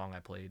remember what song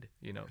I played."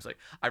 It's like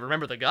I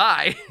remember the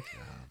guy.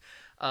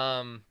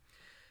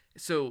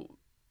 So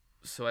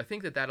I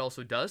think that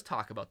also does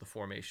talk about the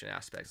formation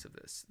aspects of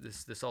this.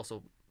 This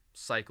also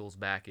cycles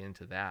back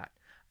into that.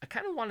 I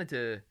kind of wanted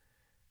to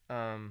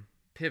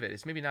pivot.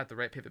 It's maybe not the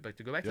right pivot, but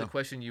to go back to the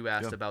question you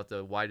asked about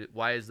the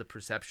why is the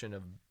perception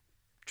of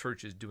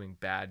churches doing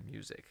bad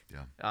music?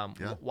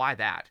 Why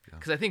that?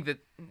 Because I think that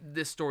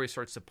this story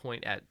starts to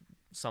point at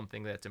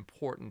something that's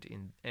important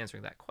in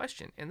answering that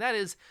question, and that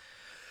is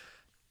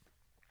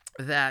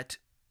that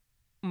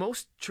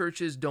most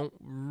churches don't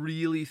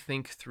really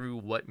think through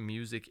what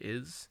music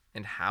is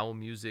and how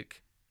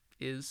music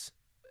is,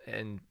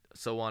 and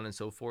so on and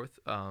so forth.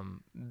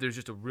 There's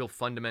just a real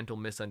fundamental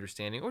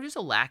misunderstanding, or just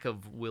a lack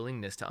of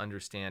willingness to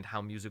understand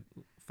how music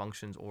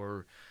functions,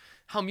 or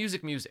how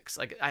musics.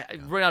 Like I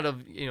run out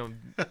of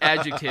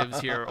adjectives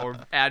here, or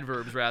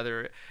adverbs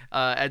rather,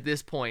 at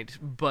this point.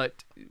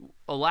 But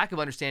a lack of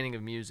understanding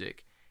of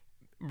music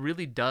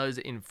really does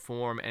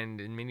inform and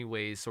in many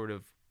ways sort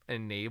of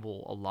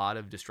enable a lot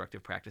of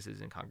destructive practices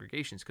in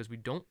congregations, because we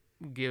don't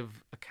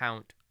give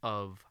account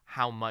of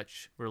how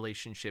much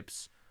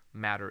relationships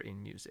matter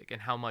in music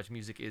and how much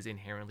music is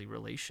inherently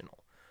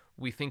relational.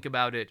 We think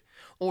about it,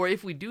 or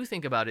if we do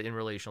think about it in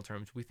relational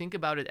terms, we think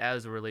about it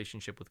as a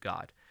relationship with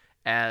God,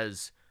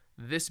 as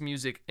this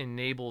music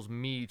enables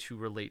me to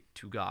relate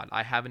to God.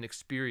 I have an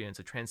experience,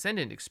 a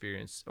transcendent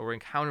experience or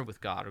encounter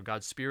with God, or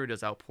God's Spirit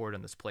is outpoured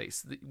on this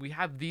place. We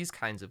have these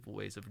kinds of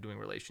ways of doing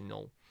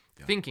relational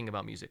thinking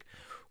about music.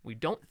 We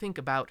don't think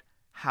about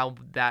how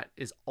that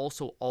is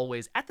also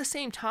always, at the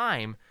same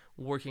time,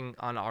 working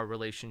on our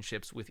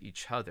relationships with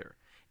each other.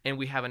 And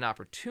we have an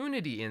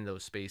opportunity in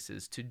those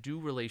spaces to do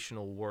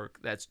relational work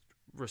that's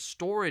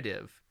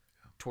restorative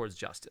towards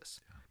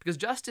justice. Because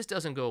justice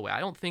doesn't go away. I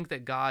don't think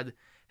that God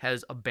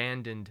has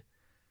abandoned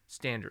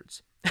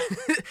standards.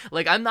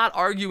 Like, I'm not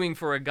arguing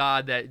for a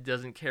God that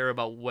doesn't care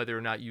about whether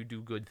or not you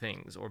do good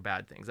things or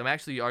bad things. I'm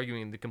actually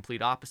arguing the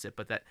complete opposite,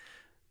 but that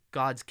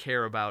God's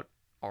care about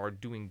our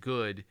doing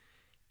good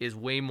is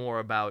way more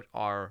about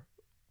our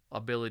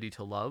ability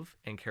to love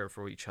and care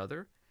for each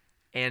other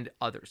and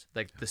others,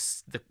 like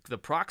the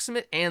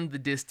proximate and the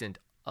distant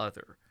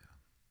other,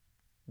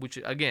 which,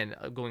 again,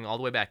 going all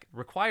the way back,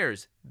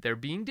 requires there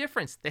being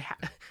difference.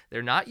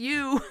 They're not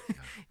you.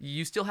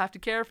 You still have to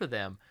care for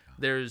them.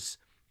 There's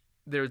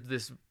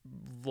this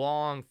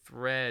long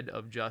thread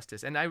of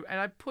justice, and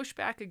I push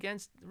back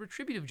against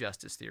retributive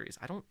justice theories.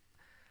 I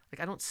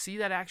don't see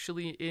that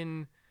actually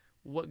in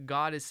what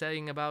God is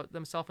saying about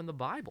himself in the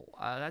Bible.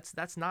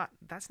 That's not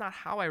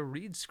how I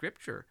read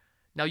Scripture.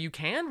 Now, you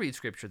can read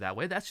Scripture that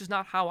way. That's just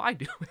not how I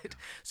do it.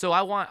 So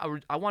I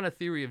want a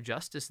theory of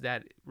justice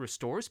that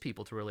restores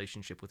people to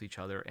relationship with each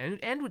other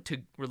and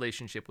to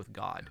relationship with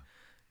God,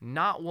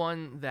 not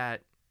one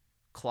that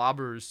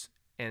clobbers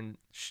and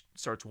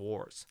starts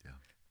wars.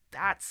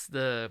 That's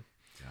the.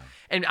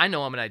 And I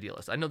know I'm an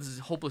idealist. I know this is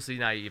hopelessly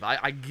naive.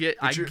 I get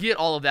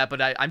all of that,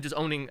 but I'm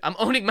owning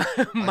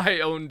my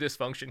own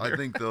dysfunction here. I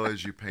think, though,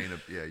 as you paint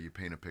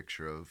a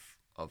picture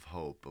of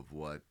hope, of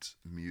what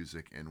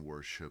music and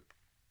worship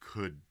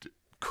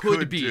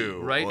could be,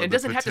 do, right? It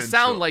doesn't have to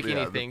sound like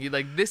anything.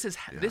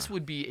 This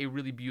would be a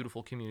really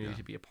beautiful community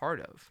to be a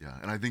part of. Yeah,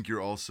 and I think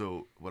you're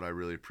also, what I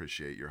really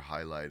appreciate, you're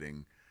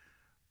highlighting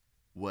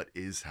what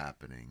is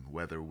happening,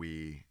 whether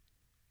we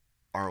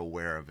are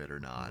aware of it or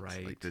not.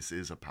 Right. Like, this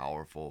is a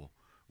powerful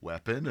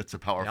weapon. It's a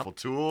powerful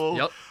tool.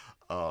 Yep.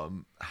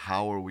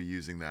 How are we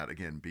using that,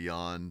 again,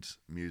 beyond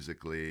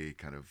musically,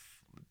 kind of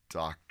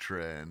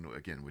doctrine,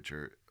 again, which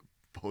are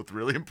both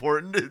really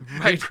important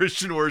in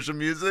Christian worship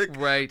music,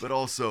 but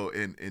also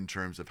in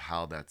terms of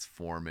how that's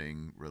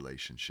forming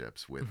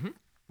relationships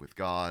with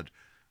God,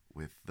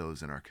 with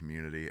those in our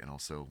community, and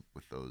also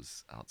with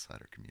those outside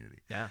our community.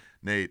 Yeah.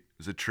 Nate, it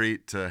was a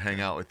treat to hang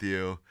out with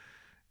you.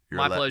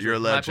 My pleasure. You're a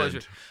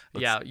legend. My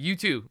pleasure. You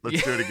too.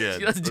 Let's do it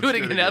again. Let's do it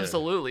again.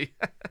 Absolutely.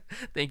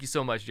 Thank you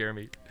so much,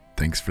 Jeremy.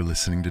 Thanks for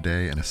listening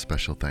today, and a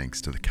special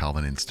thanks to the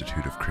Calvin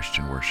Institute of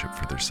Christian Worship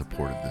for their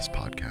support of this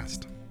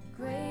podcast.